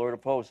 says the Lord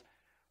of hosts.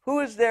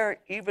 Who is there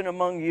even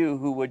among you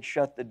who would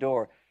shut the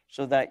door,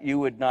 so that you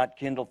would not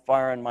kindle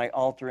fire on my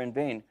altar in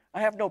vain?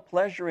 I have no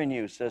pleasure in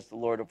you, says the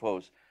Lord of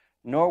hosts,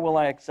 nor will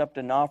I accept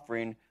an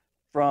offering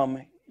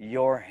from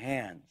your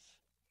hands.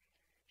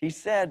 He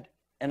said,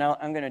 and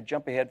I'm going to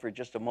jump ahead for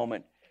just a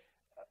moment,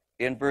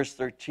 in verse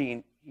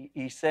 13,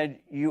 he said,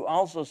 you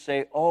also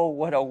say, oh,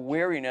 what a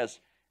weariness,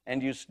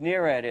 and you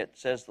sneer at it,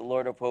 says the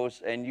Lord of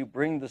hosts, and you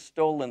bring the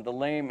stolen, the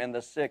lame, and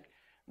the sick.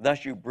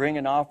 Thus you bring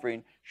an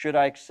offering. Should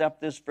I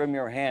accept this from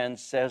your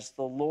hands, says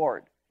the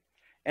Lord.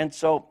 And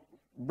so,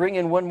 bring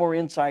in one more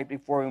insight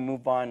before we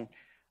move on.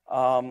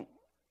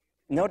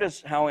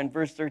 Notice how in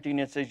verse 13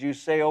 it says, you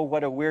say, oh,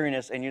 what a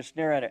weariness, and you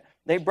sneer at it.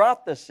 They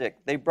brought the sick.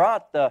 They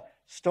brought the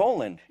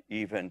stolen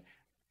even.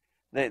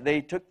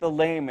 They took the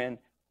lame and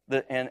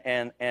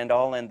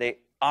they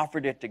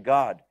offered it to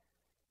God.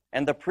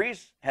 And the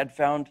priests had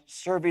found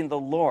serving the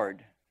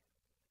Lord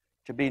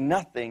to be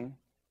nothing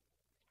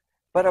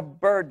but a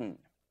burden.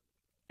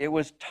 It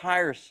was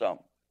tiresome.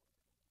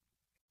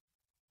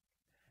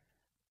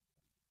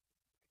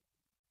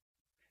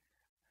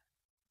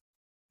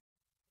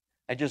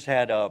 I just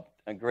had a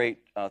great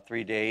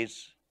 3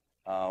 days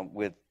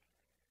with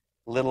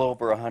a little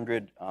over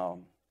 100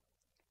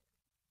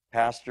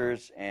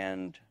 pastors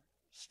and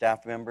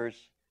staff members.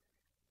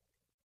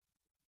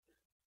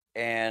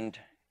 And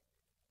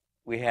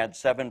we had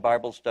 7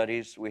 Bible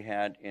studies. We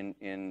had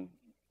in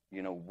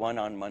one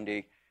on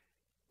Monday,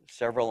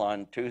 several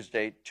on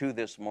Tuesday, 2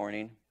 this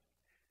morning.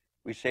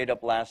 We stayed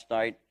up last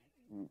night,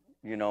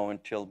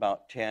 until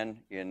about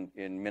 10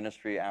 in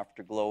ministry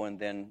afterglow, and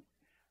then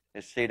I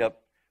stayed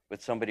up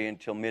with somebody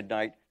until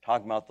midnight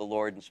talking about the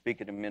Lord and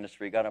speaking in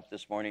ministry. Got up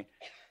this morning.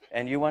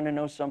 And you want to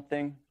know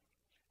something?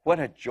 What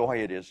a joy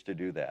it is to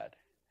do that.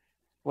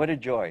 What a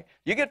joy.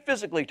 You get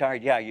physically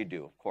tired? Yeah, you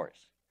do, of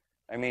course.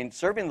 I mean,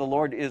 serving the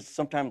Lord is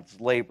sometimes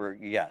labor,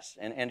 yes.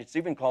 And it's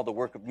even called the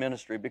work of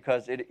ministry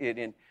because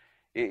it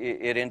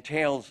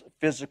entails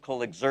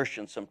physical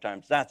exertion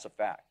sometimes. That's a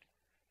fact.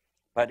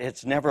 But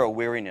it's never a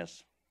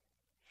weariness.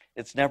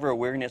 It's never a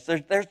weariness.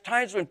 There's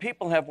times when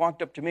people have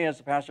walked up to me as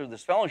the pastor of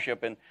this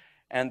fellowship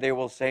and they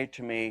will say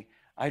to me,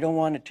 I don't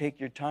want to take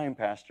your time,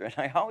 Pastor. And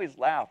I always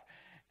laugh.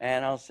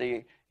 And I'll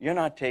say, you're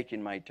not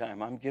taking my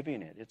time. I'm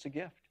giving it. It's a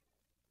gift.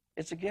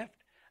 It's a gift.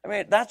 I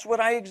mean, that's what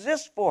I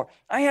exist for.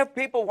 I have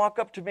people walk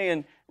up to me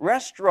in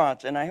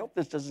restaurants, and I hope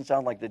this doesn't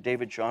sound like the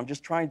David Show. I'm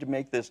just trying to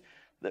make this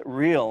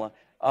real.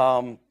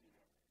 They'll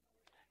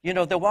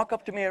walk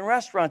up to me in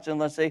restaurants and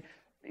let's say,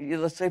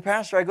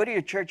 Pastor, I go to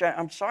your church.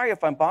 I'm sorry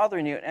if I'm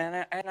bothering you.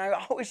 And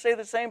I always say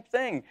the same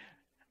thing.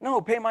 No,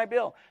 pay my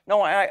bill.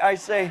 No, I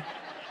say,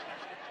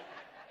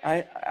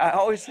 I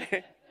always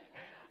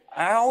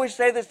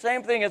say the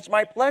same thing. It's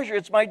my pleasure.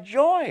 It's my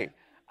joy.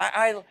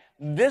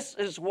 This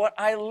is what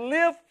I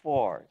live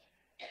for.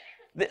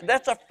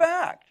 That's a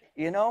fact,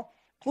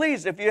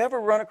 Please, if you ever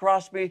run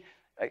across me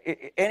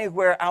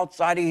anywhere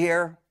outside of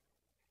here,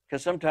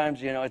 because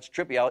sometimes, it's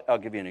trippy. I'll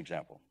give you an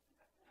example.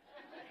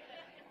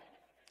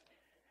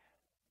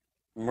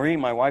 Marie,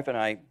 my wife, and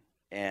I,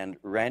 and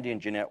Randy and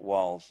Jeanette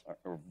Walls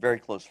are very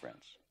close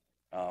friends.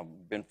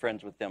 Been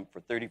friends with them for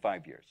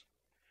 35 years.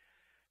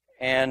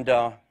 And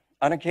on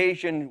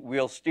occasion,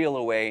 we'll steal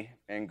away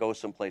and go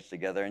someplace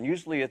together. And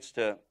usually it's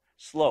to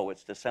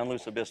San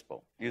Luis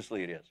Obispo.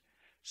 Usually it is.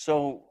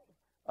 So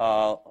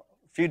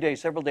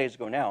several days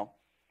ago now,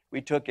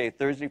 we took a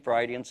Thursday,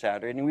 Friday, and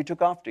Saturday, and we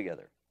took off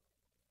together.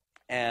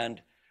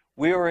 And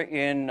we were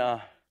in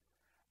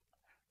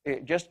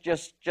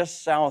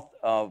just south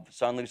of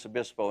San Luis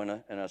Obispo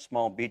in a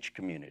small beach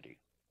community.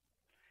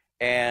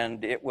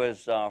 And it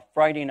was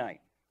Friday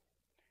night.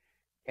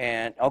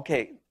 And,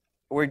 okay,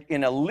 we're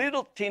in a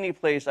little teeny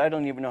place. I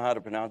don't even know how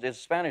to pronounce it. It's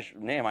a Spanish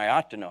name. I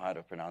ought to know how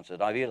to pronounce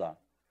it, Avila.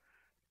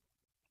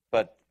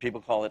 But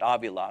people call it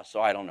Avila, so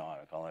I don't know how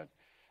to call it.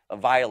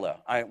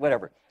 Avila,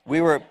 whatever.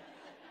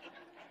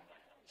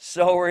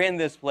 So we're in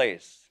this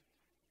place.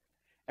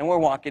 And we're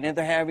walking in.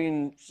 They're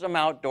having some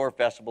outdoor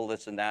festival,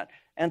 this and that.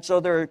 And so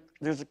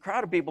there's a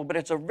crowd of people, but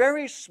it's a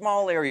very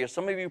small area.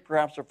 Some of you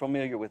perhaps are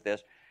familiar with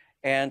this.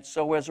 And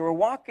so as we're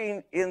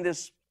walking in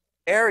this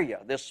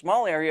area, this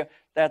small area,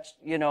 that's,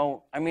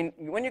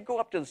 when you go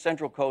up to the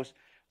Central Coast,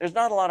 there's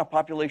not a lot of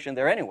population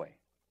there anyway.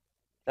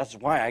 That's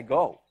why I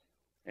go.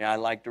 I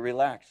like to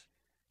relax.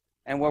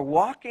 And we're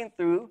walking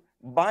through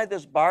by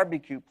this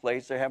barbecue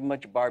place. They have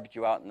much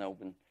barbecue out in the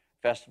open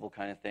festival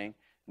kind of thing.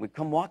 We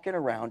come walking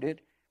around it.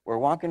 We're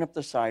walking up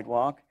the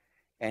sidewalk,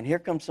 and here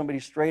comes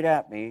somebody straight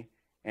at me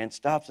and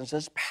stops and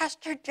says,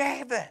 Pastor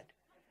David.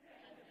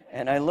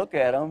 And I look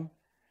at him.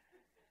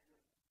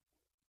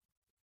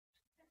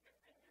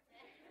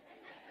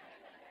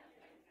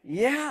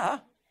 Yeah.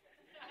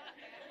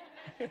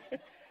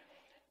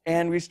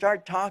 And we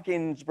start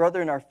talking, his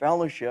brother in our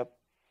fellowship,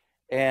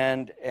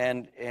 and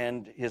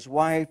his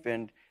wife,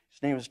 and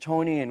his name is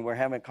Tony, and we're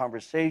having a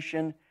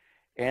conversation,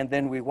 and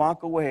then we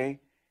walk away,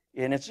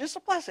 and it's just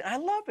a blessing. I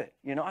love it.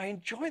 I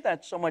enjoy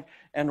that so much.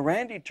 And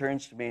Randy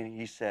turns to me and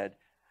he said,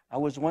 I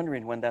was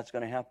wondering when that's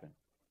going to happen.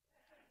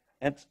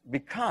 And it's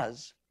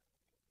because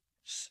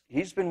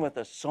he's been with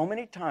us so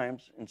many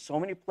times in so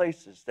many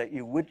places that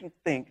you wouldn't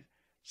think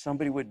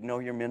somebody would know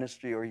your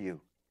ministry or you.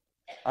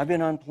 I've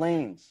been on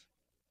planes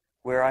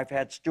where I've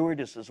had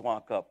stewardesses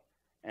walk up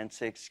and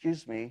say,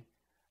 excuse me,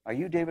 are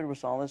you David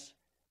Rosales?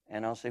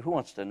 And I'll say, who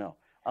wants to know?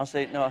 I'll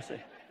say,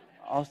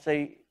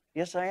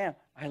 yes, I am.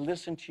 I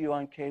listen to you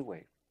on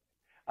K-Wave.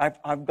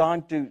 I've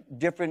gone to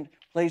different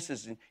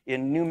places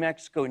in New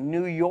Mexico,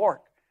 New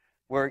York,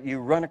 where you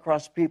run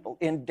across people.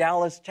 In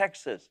Dallas,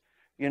 Texas,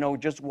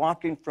 just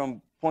walking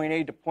from point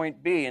A to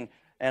point B,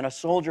 and a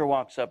soldier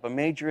walks up, a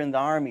major in the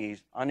Army,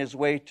 he's on his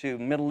way to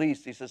Middle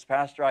East. He says,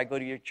 Pastor, I go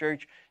to your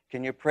church.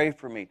 Can you pray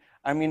for me?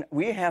 I mean,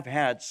 we have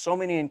had so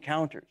many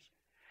encounters.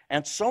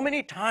 And so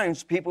many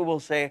times people will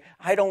say,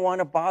 I don't want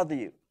to bother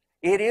you.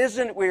 It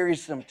isn't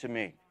wearisome to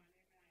me.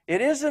 It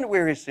isn't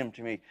wearisome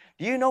to me.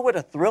 Do you know what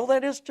a thrill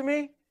that is to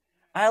me?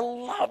 I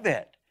love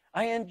it.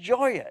 I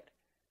enjoy it.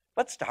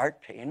 But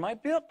start paying my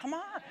bill. Come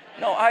on.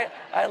 No,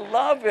 I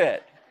love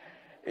it.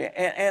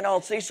 And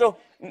I'll say, so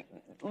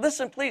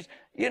listen, please,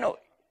 it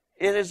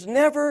is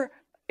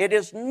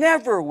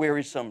never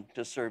wearisome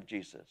to serve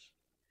Jesus.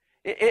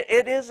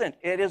 It isn't.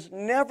 It is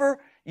never,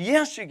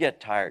 yes, you get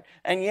tired,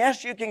 and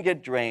yes, you can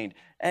get drained,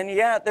 and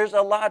yeah, there's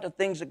a lot of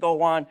things that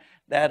go on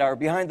that are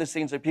behind the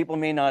scenes that people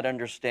may not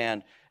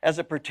understand as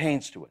it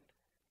pertains to it.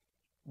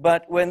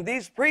 But when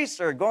these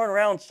priests are going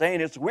around saying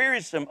it's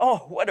wearisome, oh,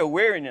 what a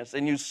weariness,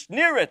 and you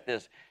sneer at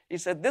this, he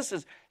said,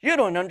 you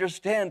don't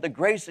understand the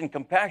grace and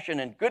compassion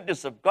and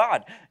goodness of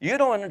God. You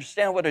don't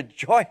understand what a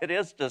joy it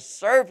is to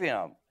serve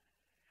him.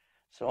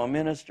 So a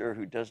minister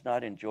who does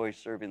not enjoy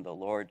serving the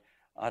Lord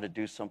ought to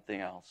do something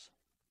else.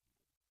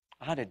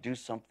 Ought to do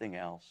something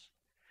else.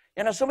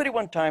 You know, somebody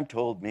one time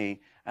told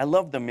me, I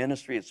love the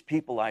ministry, it's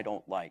people I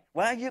don't like.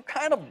 Well, you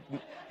kind of,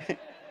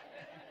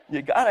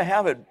 you got to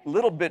have it a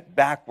little bit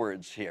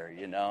backwards here,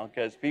 you know,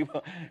 because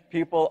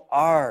people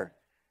are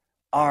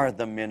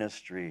the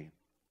ministry.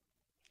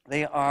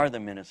 They are the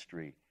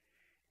ministry.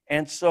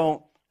 And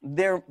so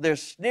they're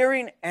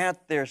sneering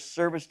at their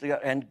service to God,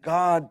 and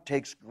God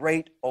takes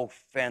great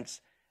offense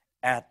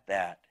at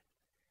that.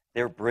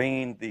 They're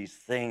bringing these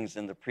things,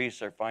 and the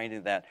priests are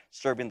finding that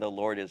serving the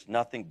Lord is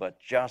nothing but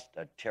just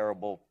a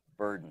terrible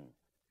burden.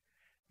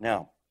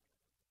 Now,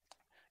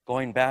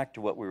 going back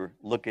to what we were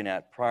looking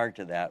at prior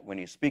to that, when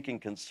he's speaking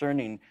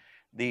concerning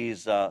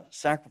these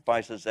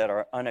sacrifices that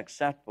are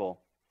unacceptable,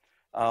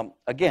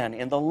 again,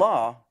 in the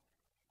law,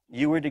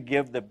 you were to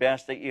give the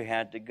best that you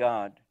had to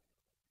God,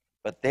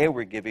 but they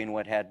were giving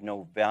what had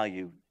no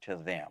value to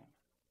them.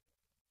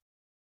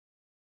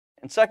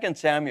 In 2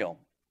 Samuel,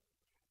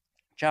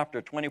 chapter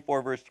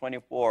 24, verse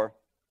 24,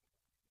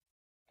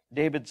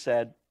 David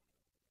said,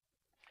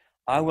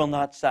 I will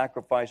not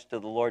sacrifice to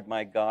the Lord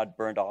my God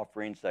burnt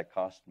offerings that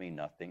cost me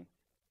nothing.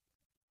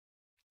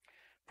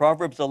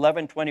 Proverbs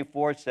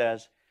 11:24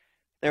 says,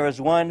 there is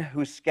one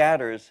who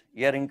scatters,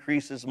 yet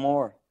increases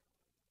more.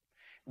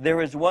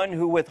 There is one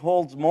who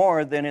withholds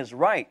more than is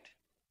right,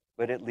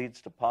 but it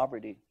leads to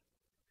poverty.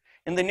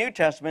 In the New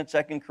Testament,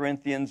 2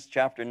 Corinthians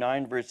chapter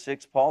 9, verse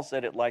 6, Paul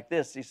said it like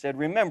this. He said,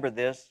 remember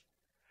this,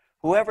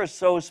 whoever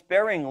sows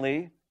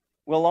sparingly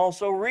will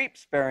also reap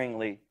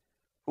sparingly.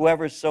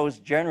 Whoever sows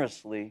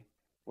generously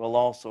will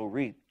also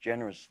reap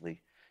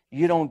generously.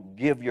 You don't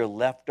give your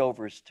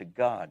leftovers to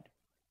God.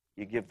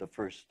 You give the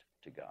first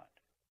to God.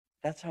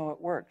 That's how it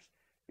works,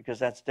 because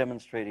that's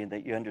demonstrating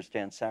that you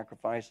understand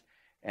sacrifice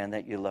and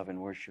that you love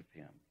and worship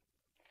him.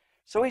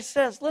 So he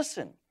says,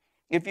 listen,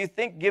 if you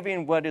think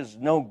giving what is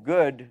no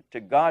good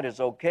to God is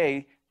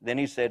okay, then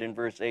he said in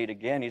verse 8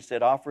 again, he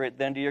said, offer it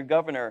then to your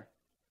governor.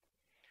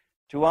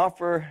 To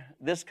offer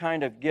this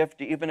kind of gift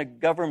to even a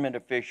government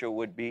official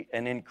would be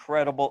an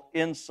incredible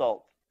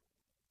insult.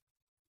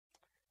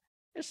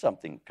 Here's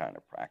something kind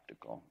of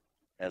practical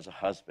as a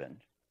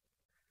husband.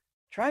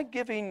 Try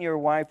giving your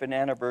wife an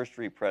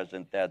anniversary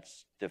present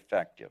that's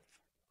defective.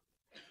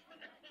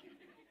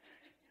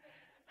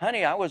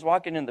 Honey, I was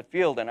walking in the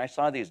field and I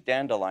saw these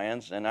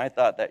dandelions and I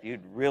thought that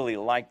you'd really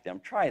like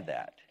them. Try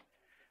that.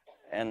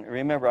 And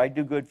remember, I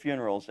do good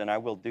funerals and I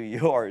will do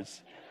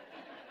yours.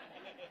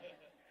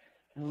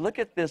 Look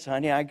at this,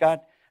 honey. I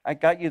got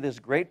you this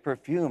great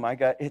perfume.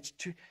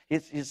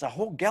 It's a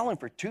whole gallon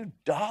for $2.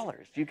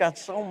 You got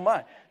so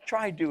much.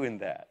 Try doing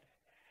that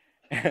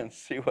and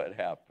see what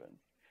happens.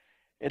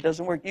 It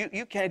doesn't work.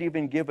 You can't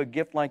even give a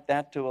gift like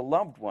that to a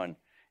loved one,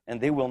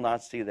 and they will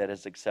not see that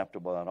as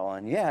acceptable at all.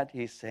 And yet,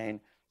 he's saying,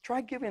 try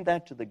giving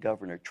that to the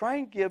governor. Try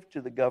and give to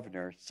the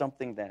governor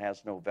something that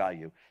has no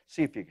value.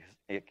 See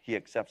if he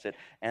accepts it.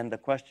 And the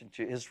question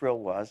to Israel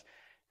was,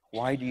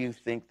 why do you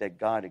think that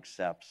God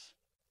accepts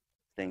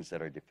things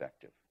that are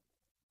defective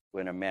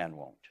when a man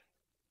won't?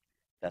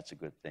 That's a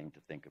good thing to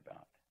think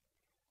about.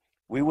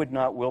 We would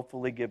not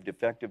willfully give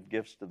defective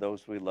gifts to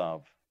those we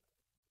love,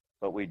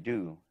 but we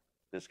do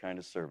this kind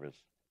of service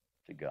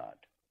to God.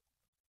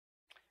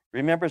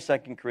 Remember 2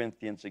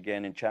 Corinthians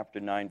again in chapter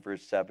 9,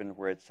 verse 7,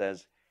 where it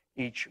says,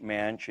 each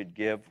man should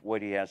give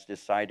what he has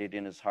decided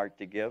in his heart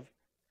to give,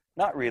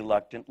 not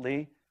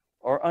reluctantly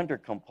or under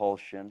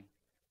compulsion,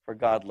 for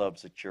God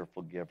loves a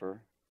cheerful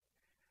giver.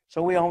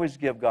 So we always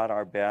give God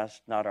our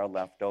best, not our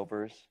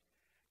leftovers,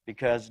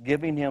 because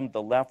giving him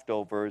the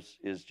leftovers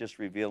is just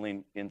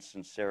revealing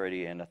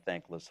insincerity and a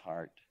thankless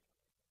heart.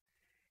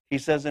 He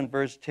says in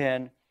verse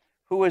 10,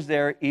 who is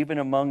there even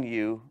among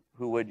you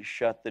who would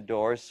shut the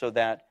doors so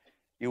that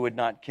you would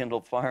not kindle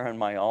fire on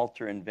my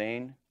altar in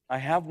vain? I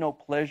have no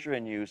pleasure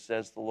in you,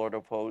 says the Lord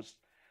of hosts,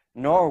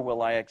 nor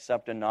will I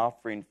accept an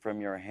offering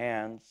from your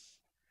hands.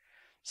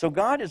 So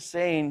God is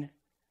saying,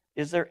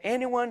 is there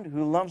anyone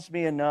who loves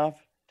me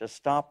enough to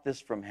stop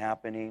this from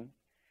happening?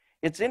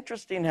 It's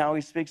interesting how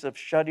he speaks of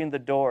shutting the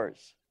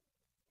doors.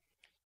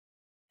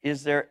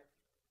 Is there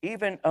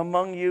even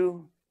among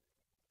you,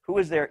 who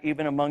is there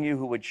even among you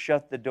who would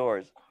shut the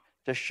doors?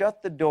 To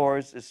shut the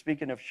doors is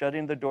speaking of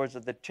shutting the doors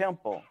of the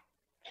temple.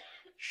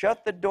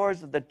 Shut the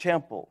doors of the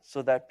temple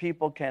so that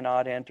people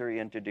cannot enter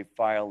in to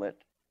defile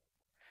it.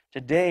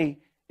 Today,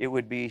 it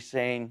would be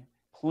saying,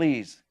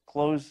 please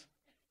close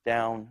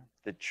down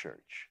the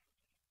church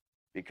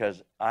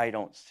because I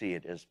don't see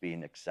it as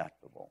being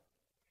acceptable.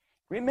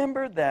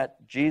 Remember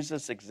that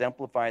Jesus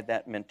exemplified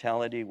that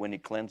mentality when he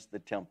cleansed the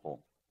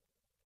temple.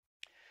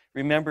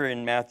 Remember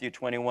in Matthew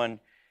 21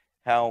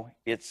 how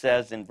it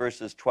says in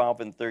verses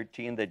 12 and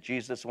 13 that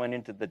Jesus went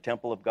into the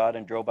temple of God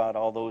and drove out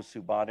all those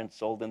who bought and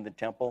sold in the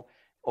temple,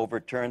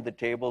 overturned the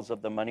tables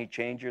of the money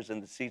changers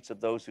and the seats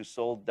of those who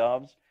sold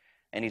doves.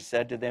 And he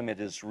said to them, "It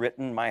is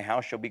written, my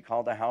house shall be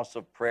called a house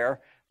of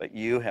prayer, but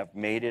you have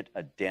made it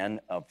a den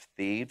of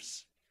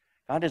thieves."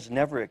 God has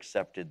never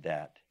accepted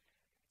that.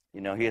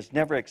 You know, he has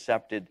never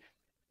accepted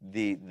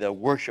the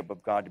worship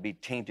of God to be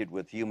tainted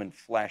with human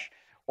flesh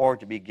or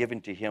to be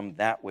given to him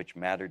that which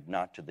mattered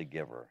not to the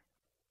giver.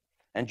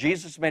 And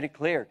Jesus made it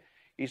clear.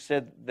 He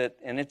said that,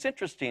 and it's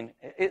interesting.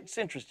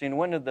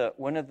 One of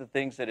the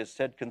things that is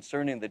said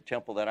concerning the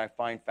temple that I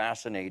find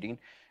fascinating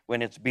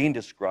when it's being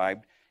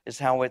described is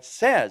how it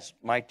says,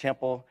 "My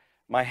temple,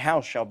 my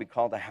house shall be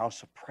called a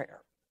house of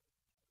prayer."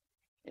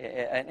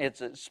 And it's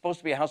supposed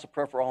to be a house of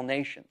prayer for all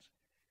nations.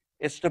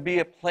 It's to be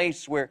a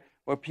place where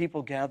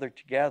people gather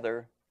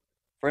together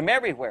from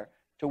everywhere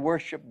to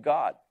worship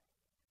God.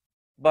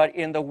 But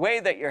in the way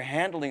that you're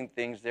handling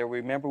things there,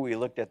 remember we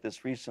looked at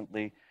this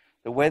recently,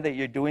 the way that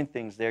you're doing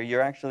things there,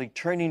 you're actually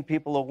turning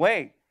people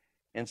away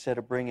instead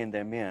of bringing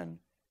them in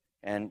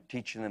and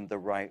teaching them the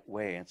right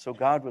way. And so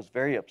God was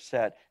very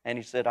upset, and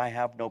he said, "I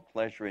have no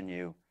pleasure in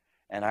you,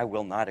 and I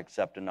will not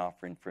accept an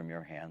offering from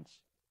your hands."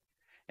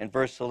 In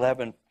verse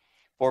 11,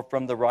 "For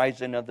from the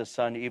rising of the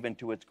sun even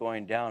to its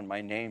going down,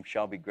 my name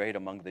shall be great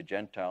among the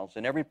Gentiles.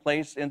 In every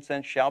place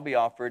incense shall be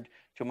offered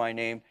to my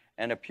name,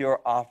 and a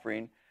pure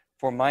offering,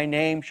 for my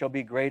name shall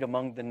be great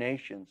among the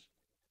nations.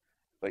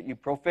 But you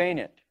profane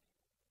it,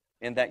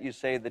 in that you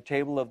say, the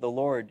table of the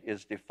Lord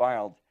is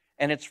defiled,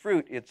 and its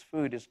fruit, its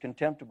food, is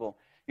contemptible.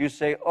 You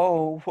say,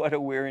 oh, what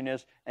a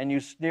weariness, and you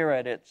sneer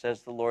at it,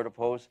 says the Lord of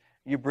hosts.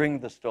 You bring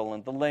the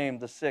stolen, the lame,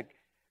 the sick,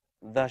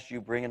 thus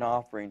you bring an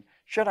offering.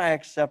 Should I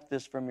accept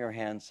this from your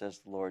hand, says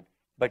the Lord?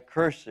 But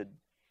cursed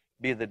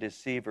be the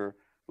deceiver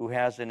who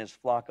has in his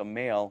flock a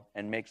male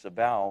and makes a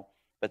vow,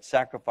 but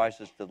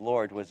sacrifices to the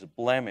Lord who is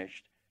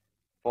blemished.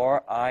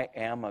 For I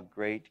am a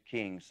great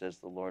king, says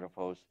the Lord of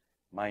hosts.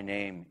 My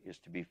name is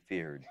to be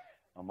feared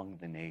among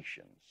the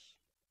nations.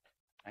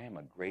 I am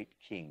a great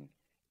king,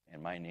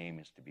 and my name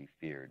is to be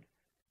feared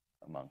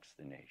amongst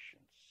the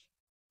nations.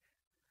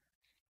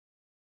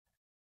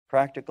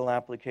 Practical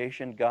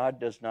application: God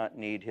does not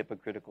need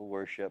hypocritical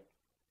worship.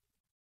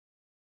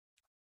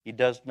 He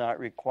does not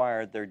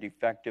require their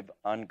defective,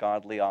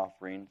 ungodly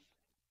offerings.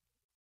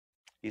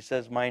 He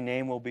says, my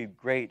name will be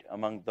great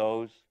among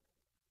those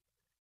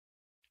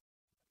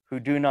who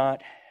do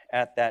not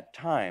at that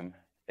time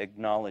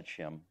acknowledge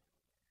him.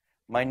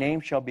 My name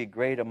shall be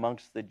great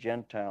amongst the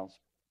Gentiles.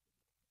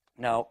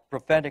 Now,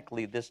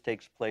 prophetically, this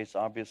takes place,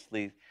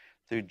 obviously,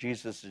 through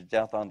Jesus'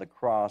 death on the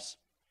cross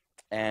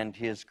and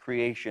his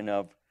creation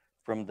of,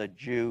 from the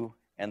Jew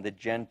and the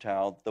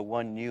Gentile, the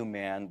one new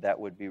man that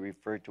would be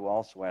referred to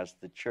also as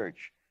the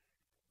church.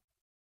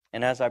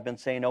 And as I've been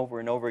saying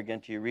over and over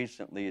again to you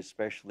recently,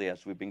 especially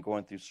as we've been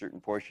going through certain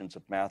portions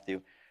of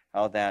Matthew,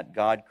 how that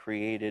God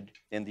created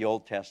in the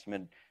Old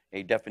Testament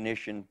a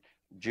definition,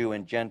 Jew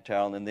and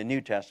Gentile. In the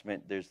New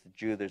Testament, there's the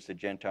Jew, there's the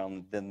Gentile,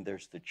 and then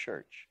there's the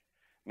church,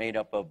 made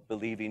up of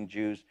believing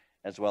Jews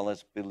as well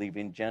as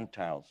believing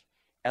Gentiles.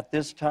 At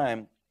this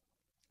time,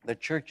 the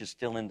church is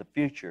still in the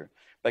future,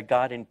 but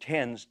God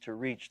intends to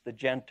reach the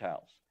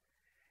Gentiles.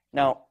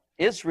 Now,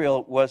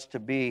 Israel was to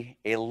be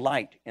a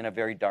light in a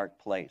very dark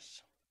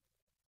place.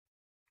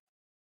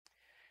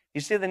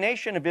 You see, the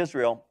nation of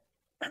Israel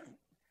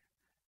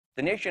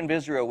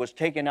was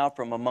taken out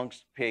from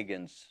amongst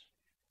pagans.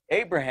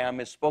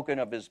 Abraham is spoken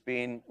of as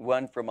being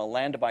one from a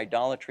land of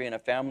idolatry and a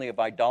family of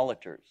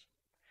idolaters.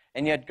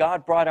 And yet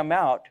God brought him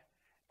out,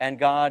 and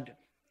God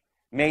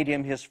made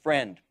him his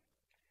friend.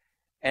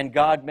 And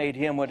God made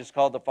him what is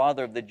called the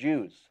father of the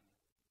Jews.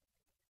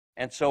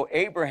 And so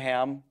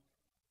Abraham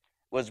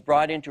was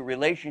brought into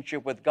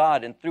relationship with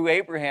God. And through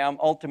Abraham,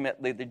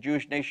 ultimately, the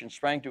Jewish nation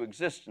sprang to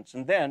existence.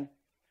 And then,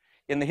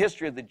 in the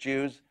history of the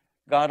Jews,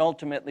 God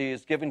ultimately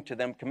is giving to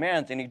them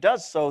commands. And he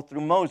does so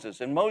through Moses.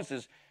 And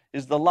Moses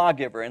is the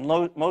lawgiver. And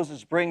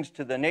Moses brings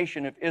to the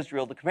nation of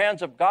Israel the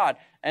commands of God.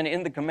 And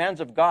in the commands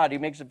of God, he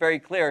makes it very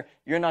clear,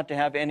 you're not to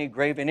have any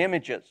graven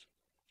images.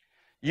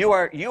 You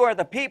are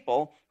the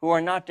people who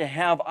are not to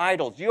have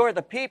idols. You are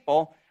the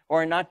people who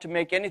are not to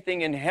make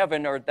anything in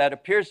heaven or that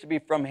appears to be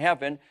from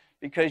heaven,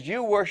 because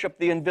you worship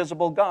the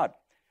invisible God.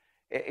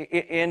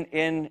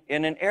 In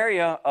an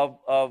area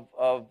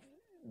of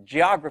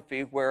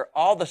geography where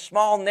all the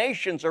small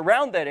nations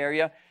around that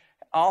area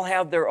all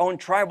have their own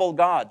tribal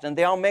gods, and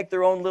they all make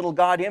their own little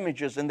god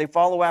images, and they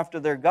follow after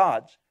their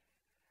gods.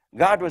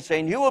 God was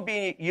saying, you will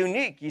be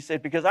unique, he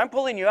said, because I'm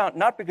pulling you out,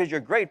 not because you're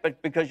great,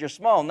 but because you're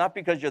small, not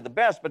because you're the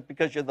best, but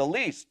because you're the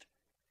least.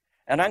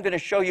 And I'm going to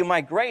show you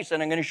my grace,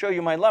 and I'm going to show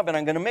you my love, and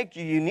I'm going to make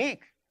you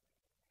unique.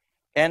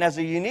 And as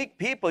a unique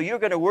people, you're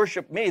going to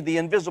worship me, the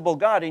invisible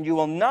God, and you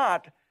will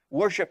not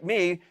worship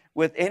me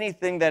with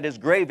anything that is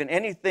graven,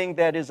 anything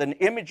that is an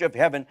image of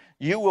heaven.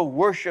 You will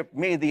worship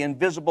me, the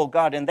invisible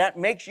God, and that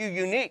makes you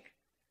unique.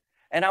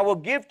 And I will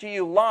give to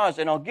you laws,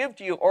 and I'll give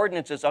to you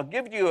ordinances. I'll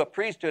give to you a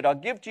priesthood. I'll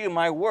give to you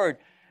my word.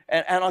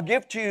 And I'll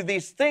give to you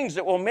these things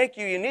that will make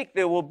you unique.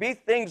 There will be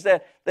things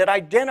that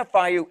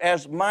identify you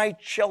as my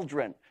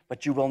children.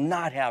 But you will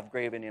not have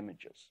graven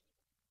images.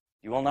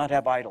 You will not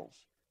have idols.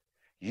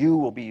 You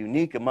will be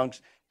unique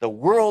amongst the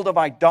world of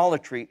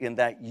idolatry in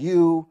that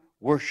you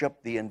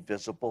worship the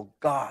invisible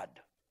God.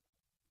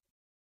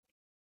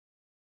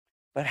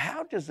 But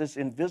how does this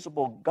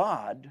invisible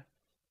God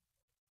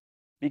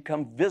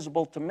become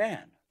visible to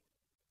man?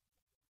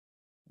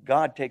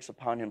 God takes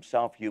upon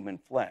himself human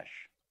flesh,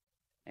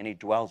 and he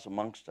dwells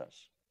amongst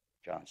us,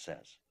 John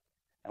says.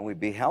 And we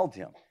beheld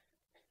him,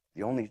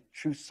 the only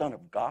true Son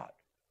of God,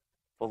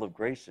 full of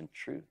grace and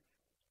truth.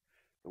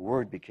 The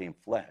Word became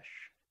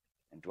flesh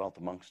and dwelt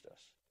amongst us.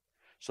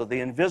 So the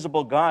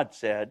invisible God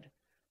said,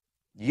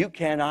 you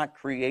cannot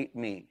create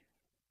me,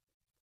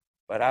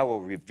 but I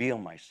will reveal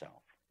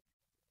myself.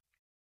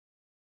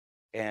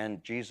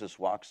 And Jesus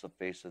walks the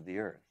face of the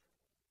earth.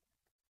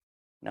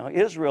 Now,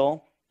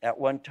 Israel at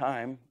one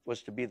time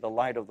was to be the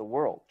light of the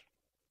world.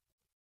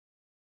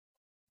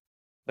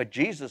 But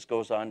Jesus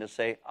goes on to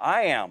say,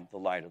 I am the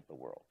light of the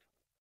world.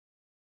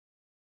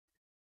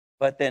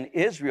 But then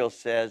Israel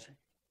says,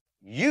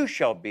 you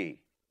shall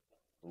be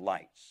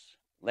lights.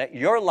 Let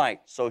your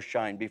light so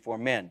shine before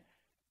men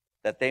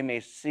that they may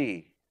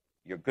see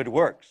your good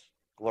works.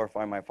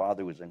 Glorify my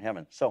Father who is in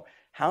heaven. So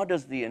how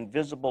does the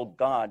invisible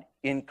God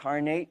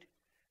incarnate?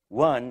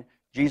 One,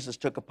 Jesus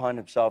took upon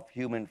himself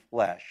human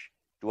flesh,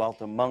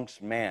 dwelt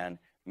amongst man.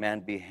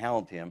 Man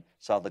beheld him,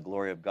 saw the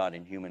glory of God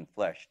in human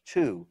flesh.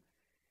 Two,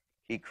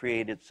 he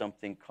created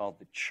something called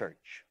the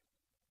church,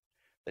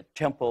 the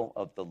temple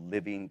of the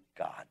living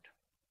God.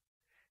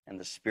 And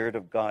the Spirit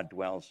of God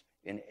dwells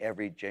in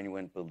every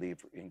genuine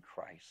believer in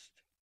Christ.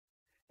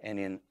 And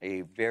in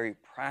a very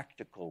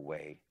practical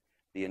way,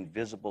 the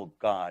invisible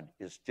God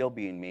is still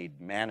being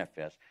made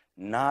manifest,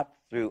 not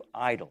through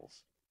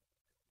idols,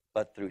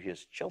 but through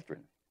his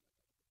children.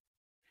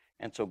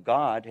 And so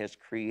God has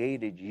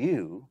created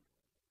you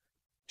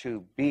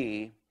to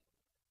be,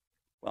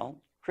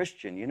 well,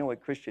 Christian. You know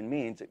what Christian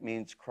means? It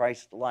means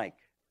Christ-like.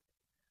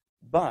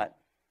 But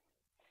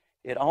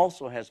it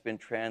also has been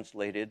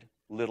translated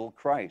little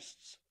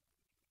Christs.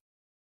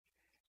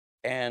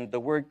 And the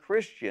word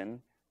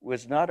Christian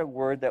was not a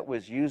word that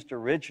was used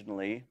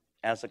originally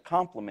as a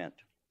compliment.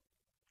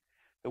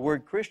 The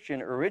word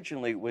Christian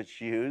originally was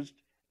used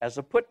as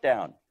a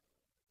put-down.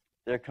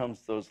 There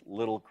comes those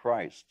little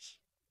Christs.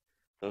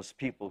 Those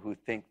people who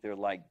think they're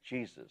like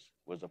Jesus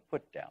was a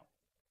put-down.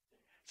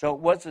 So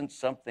it wasn't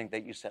something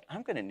that you said,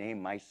 I'm going to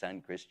name my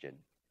son Christian.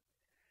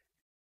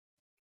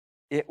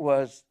 It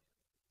was,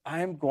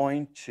 I'm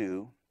going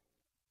to,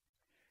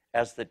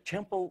 as the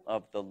temple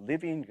of the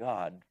living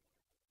God,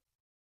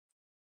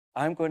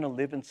 I'm going to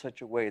live in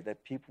such a way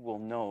that people will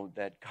know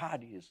that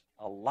God is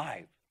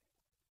alive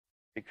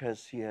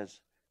because he has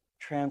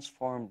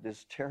transformed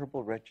this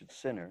terrible, wretched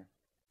sinner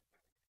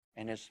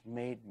and has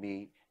made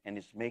me and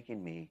is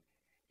making me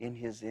in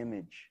his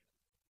image,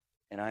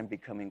 and I'm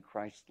becoming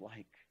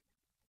Christ-like.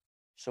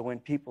 So when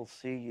people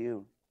see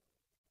you,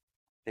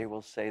 they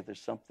will say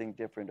there's something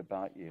different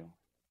about you.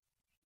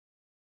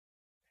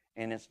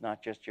 And it's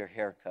not just your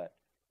haircut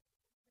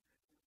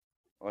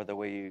or the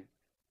way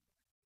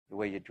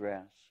you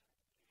dress.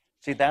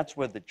 See, that's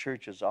where the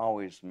church has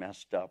always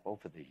messed up.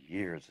 Over the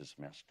years, it's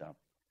messed up.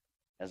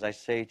 As I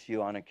say to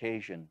you on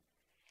occasion,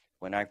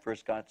 when I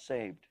first got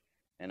saved,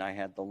 and I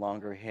had the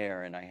longer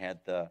hair, and I had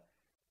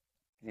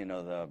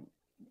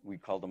we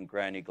called them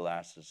granny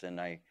glasses, and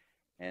I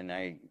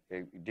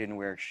didn't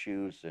wear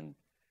shoes and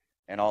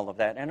all of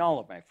that. And all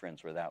of my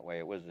friends were that way.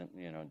 It wasn't,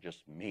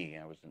 just me.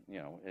 I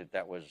wasn't,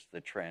 that was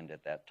the trend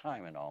at that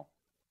time and all.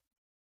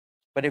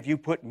 But if you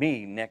put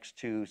me next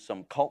to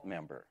some cult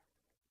member,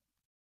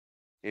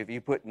 if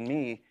you put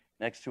me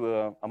next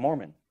to a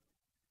Mormon,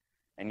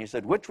 and you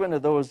said, which one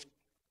of those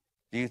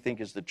do you think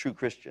is the true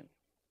Christian?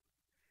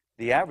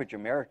 The average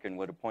American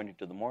would have pointed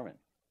to the Mormon.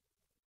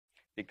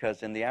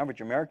 Because in the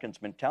average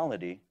American's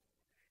mentality,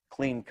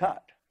 clean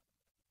cut,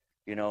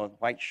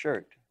 white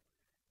shirt,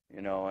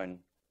 and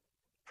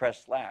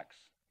pressed slacks.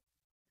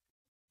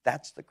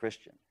 That's the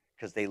Christian,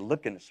 because they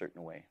look in a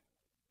certain way.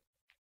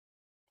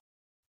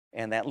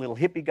 And that little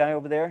hippie guy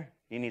over there,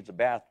 he needs a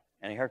bath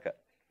and a haircut.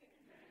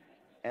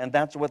 And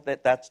that's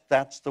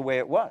the way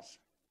it was.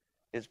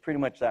 It's pretty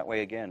much that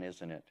way again,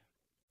 isn't it?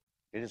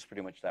 It is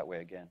pretty much that way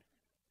again.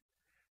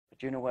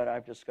 But you know what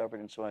I've discovered,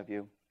 and so have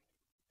you?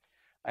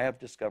 I have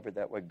discovered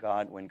that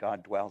when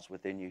God dwells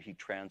within you, he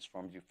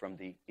transforms you from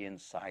the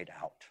inside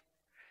out.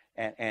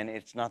 And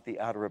it's not the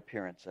outer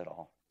appearance at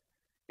all.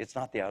 It's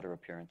not the outer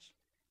appearance.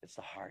 It's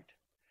the heart.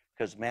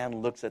 Because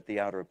man looks at the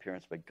outer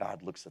appearance, but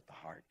God looks at the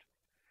heart.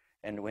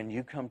 And when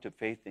you come to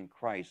faith in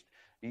Christ,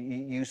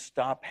 you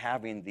stop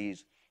having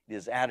these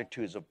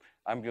attitudes of,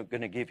 I'm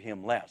going to give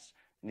him less.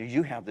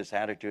 You have this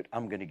attitude,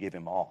 I'm going to give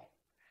him all.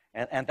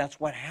 And that's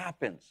what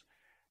happens.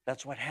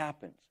 That's what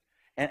happens.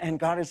 And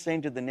God is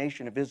saying to the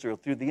nation of Israel,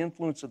 through the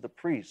influence of the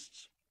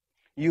priests,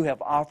 you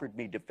have offered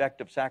me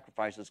defective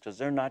sacrifices because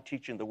they're not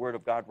teaching the word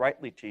of God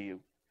rightly to you.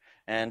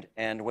 And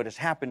what has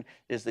happened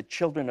is the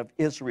children of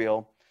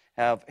Israel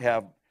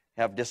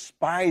have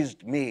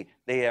despised me.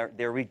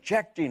 They're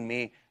rejecting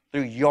me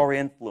through your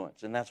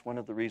influence. And that's one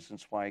of the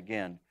reasons why,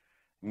 again,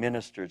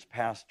 ministers,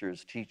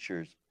 pastors,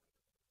 teachers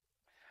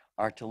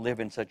are to live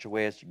in such a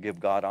way as to give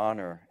God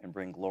honor and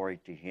bring glory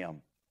to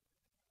Him.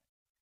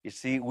 You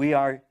see, we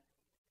are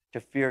to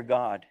fear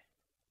God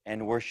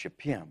and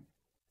worship Him.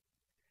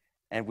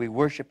 And we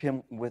worship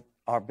Him with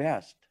our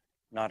best,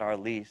 not our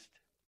least.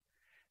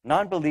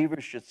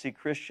 Non-believers should see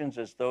Christians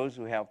as those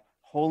who have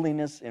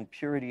holiness and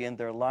purity in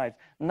their lives,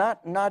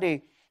 not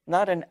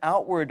an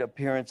outward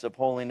appearance of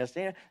holiness.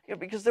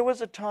 Because there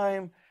was a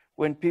time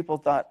when people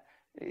thought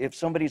if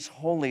somebody's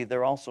holy,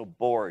 they're also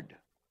bored.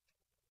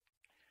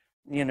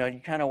 You know, you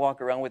kind of walk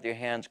around with your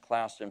hands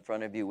clasped in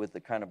front of you with the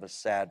kind of a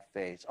sad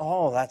face.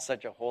 Oh, that's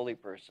such a holy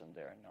person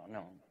there.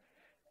 No.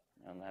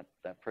 And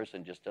that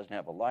person just doesn't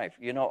have a life.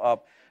 You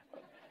know,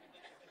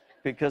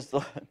 because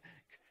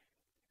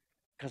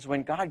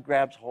when God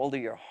grabs hold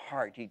of your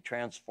heart, He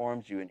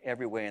transforms you in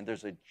every way, and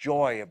there's a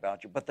joy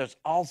about you. But there's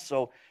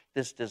also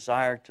this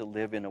desire to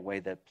live in a way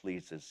that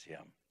pleases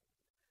Him.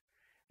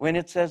 When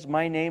it says,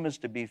 my name is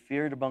to be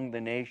feared among the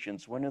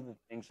nations, one of the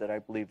things that I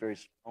believe very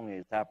strongly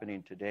is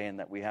happening today and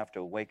that we have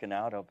to awaken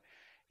out of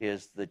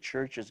is the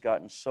church has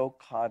gotten so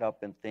caught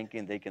up in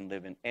thinking they can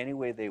live in any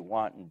way they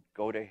want and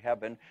go to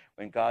heaven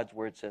when God's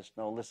word says,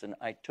 no, listen,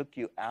 I took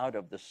you out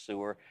of the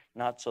sewer,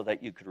 not so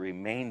that you could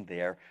remain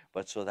there,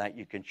 but so that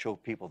you can show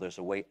people there's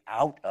a way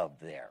out of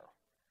there.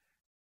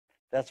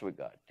 That's what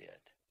God did.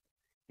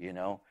 You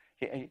know,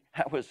 I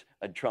was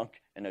a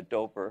drunk and a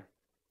doper.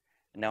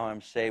 Now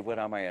I'm saved. What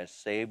am I, a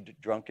saved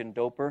drunken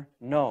doper?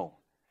 No,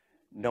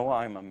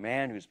 I'm a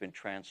man who's been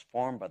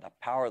transformed by the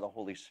power of the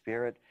Holy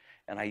Spirit.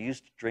 And I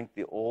used to drink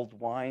the old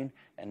wine,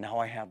 and now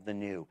I have the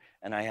new.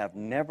 And I have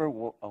never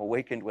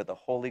awakened with a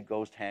Holy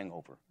Ghost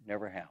hangover.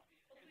 Never have.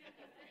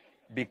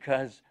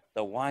 Because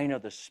the wine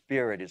of the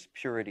Spirit is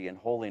purity and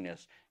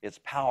holiness. It's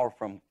power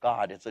from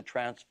God. It's a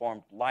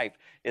transformed life.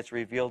 It's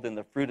revealed in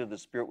the fruit of the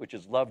Spirit, which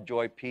is love,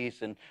 joy,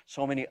 peace, and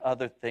so many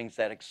other things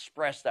that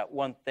express that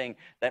one thing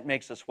that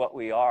makes us what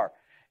we are.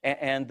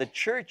 And the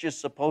church is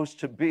supposed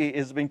to be,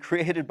 has been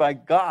created by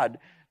God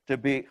to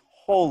be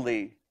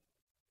holy.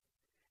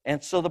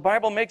 And so the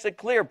Bible makes it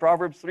clear,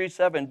 Proverbs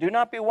 3:7, do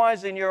not be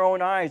wise in your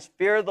own eyes.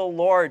 Fear the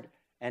Lord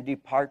and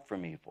depart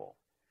from evil.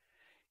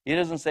 He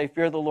doesn't say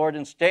fear the Lord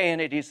and stay in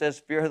it. He says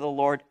fear the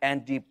Lord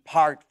and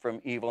depart from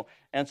evil.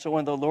 And so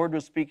when the Lord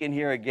was speaking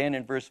here again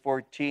in verse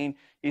 14,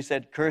 He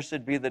said,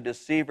 cursed be the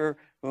deceiver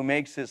who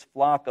makes his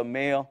flock a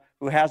male,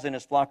 who has in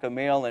his flock a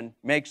male and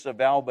makes a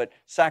vow, but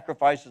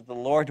sacrifices the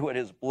Lord what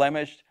is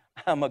blemished.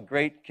 I'm a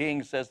great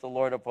king, says the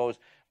Lord of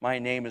hosts. My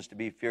name is to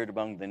be feared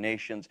among the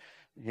nations.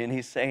 And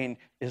He's saying,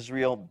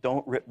 Israel,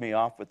 don't rip me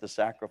off with the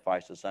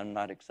sacrifices. I'm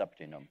not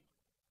accepting them.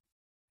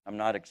 I'm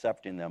not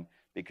accepting them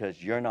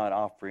because you're not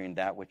offering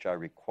that which I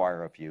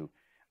require of you.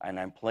 And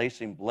I'm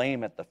placing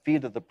blame at the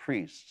feet of the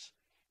priests,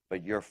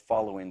 but you're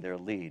following their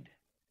lead.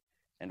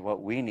 And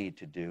what we need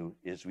to do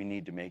is we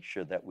need to make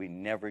sure that we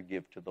never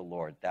give to the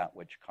Lord that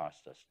which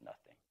cost us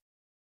nothing.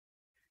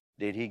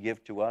 Did He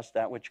give to us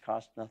that which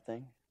cost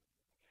nothing?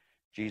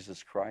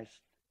 Jesus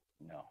Christ?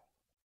 No.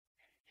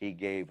 He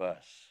gave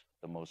us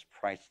the most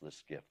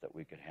priceless gift that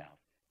we could have,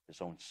 His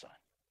own Son.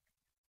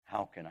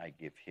 How can I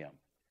give Him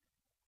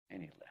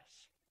any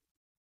less?